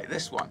 like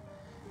this one.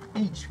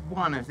 Each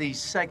one of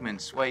these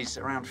segments weighs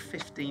around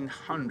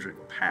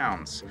 1,500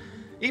 pounds.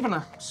 Even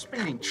a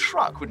spinning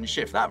truck wouldn't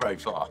shift that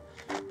road far.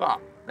 But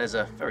there's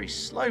a very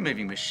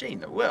slow-moving machine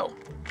that will.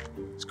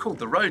 It's called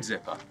the road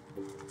zipper.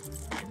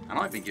 And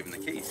I've been given the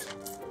keys.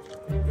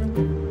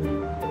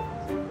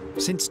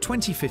 Since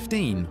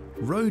 2015,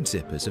 road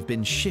zippers have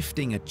been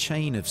shifting a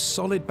chain of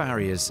solid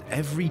barriers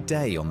every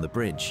day on the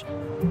bridge.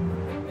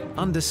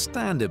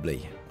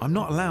 Understandably, I'm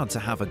not allowed to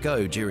have a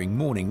go during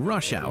morning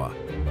rush hour,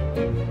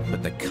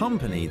 But the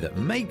company that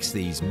makes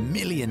these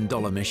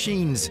million-dollar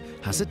machines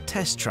has a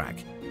test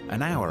track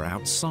an hour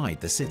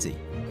outside the city.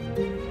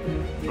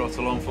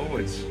 Throttle on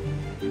forwards.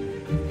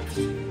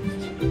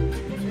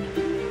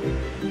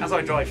 As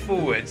I drive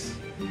forwards,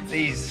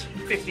 these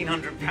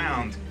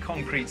 1,500-pound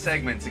concrete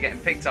segments are getting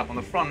picked up on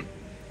the front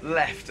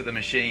left of the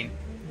machine,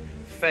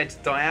 fed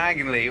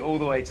diagonally all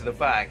the way to the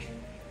back,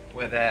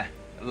 where they're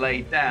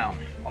laid down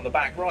on the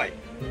back right.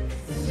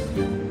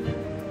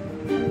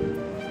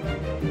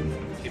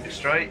 Keep it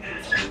straight.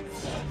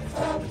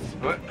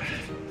 Whoop.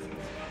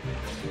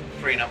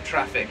 Freeing up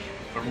traffic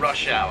for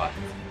rush hour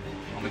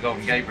on the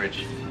Golden Gate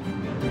Bridge.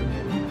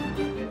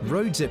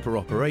 Road Zipper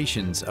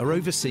operations are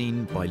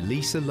overseen by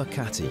Lisa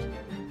Locati,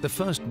 the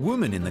first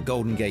woman in the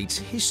Golden Gate's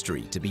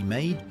history to be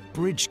made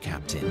bridge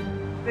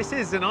captain. This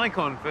is an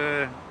icon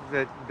for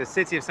the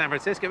city of San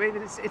Francisco. I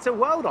mean, it's a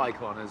world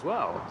icon as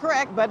well.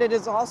 Correct, but it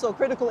is also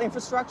critical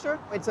infrastructure.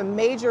 It's a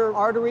major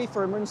artery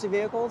for emergency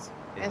vehicles,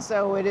 and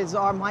so it is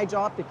my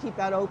job to keep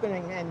that open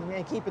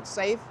and keep it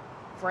safe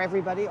for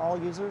everybody, all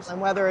users.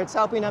 And whether it's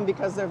helping them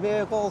because their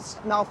vehicles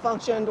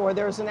malfunctioned or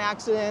there's an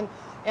accident,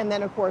 and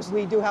then of course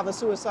we do have a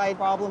suicide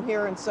problem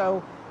here, and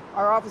so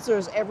our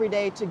officers every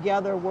day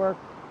together work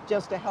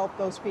just to help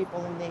those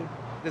people in need.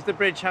 Does the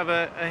bridge have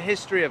a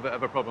history of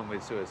a problem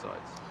with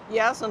suicides?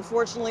 Yes,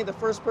 unfortunately, the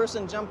first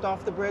person jumped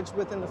off the bridge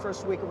within the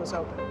first week it was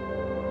open.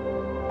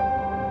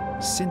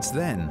 Since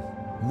then,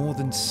 more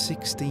than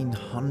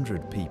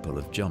 1,600 people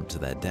have jumped to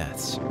their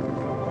deaths.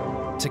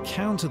 To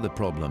counter the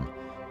problem,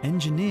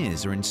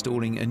 engineers are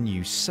installing a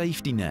new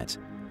safety net,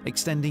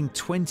 extending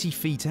 20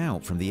 feet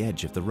out from the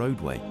edge of the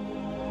roadway.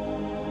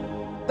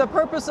 The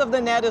purpose of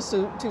the net is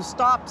to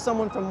stop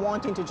someone from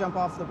wanting to jump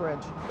off the bridge.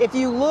 If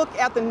you look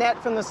at the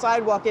net from the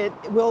sidewalk, it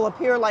will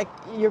appear like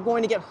you're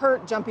going to get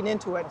hurt jumping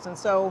into it. And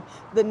so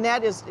the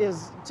net is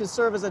to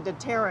serve as a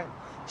deterrent.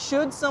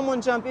 Should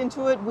someone jump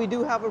into it, we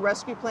do have a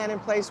rescue plan in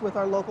place with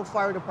our local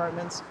fire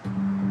departments.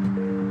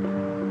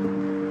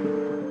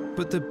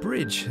 But the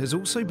bridge has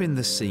also been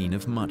the scene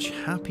of much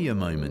happier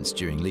moments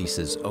during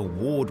Lisa's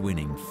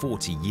award-winning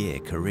 40-year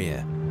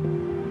career.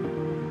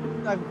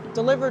 I've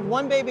delivered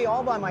one baby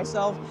all by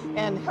myself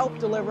and helped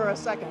deliver a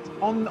second.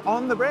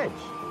 On the bridge?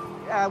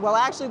 Well,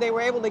 actually, they were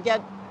able to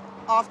get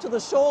off to the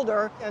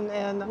shoulder,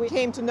 and we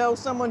came to know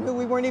someone who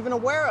we weren't even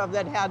aware of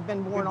that had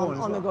been born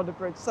on the Golden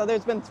Bridge. So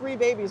there's been 3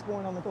 babies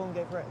born on the Golden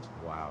Gate Bridge.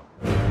 Wow.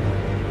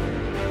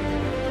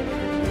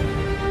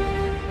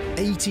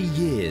 80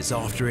 years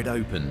after it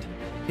opened,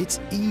 it's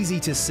easy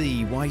to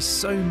see why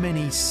so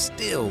many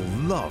still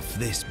love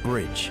this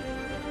bridge.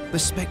 The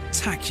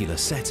spectacular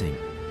setting,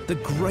 the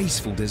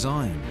graceful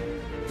design,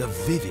 the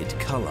vivid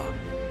colour.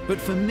 But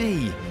for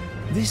me,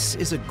 this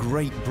is a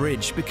great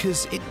bridge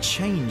because it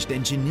changed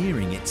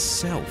engineering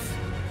itself.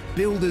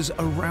 Builders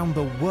around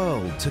the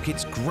world took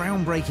its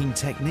groundbreaking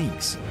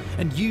techniques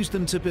and used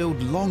them to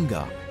build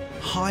longer,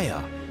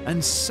 higher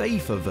and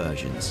safer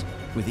versions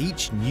with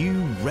each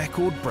new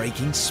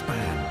record-breaking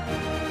span.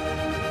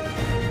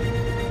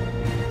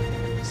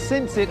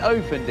 Since it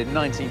opened in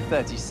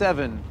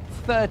 1937,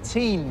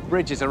 13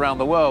 bridges around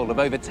the world have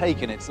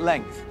overtaken its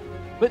length,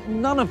 but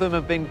none of them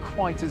have been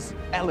quite as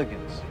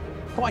elegant,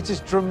 quite as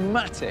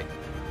dramatic,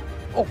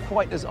 or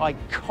quite as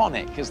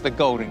iconic as the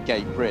Golden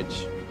Gate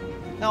Bridge.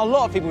 Now, a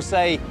lot of people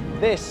say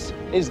this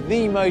is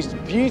the most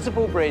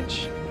beautiful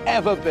bridge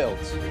ever built.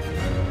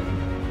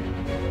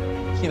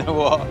 You know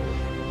what?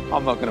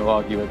 I'm not going to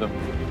argue with them.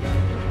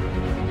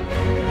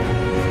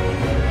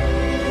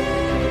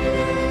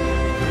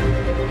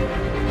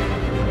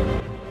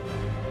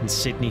 And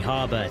Sydney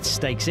Harbour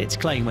stakes its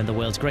claim when the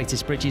world's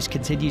greatest bridges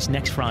continues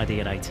next Friday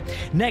at 8.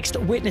 Next,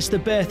 witness the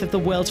birth of the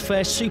world's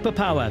first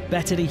superpower.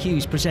 Bettany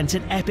Hughes presents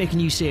an epic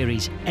new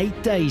series,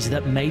 8 Days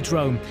That Made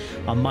Rome.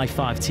 On My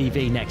 5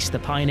 TV next, the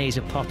Pioneers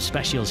of Pop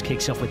specials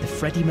kicks off with the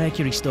Freddie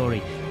Mercury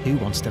story, Who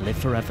Wants to Live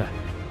Forever?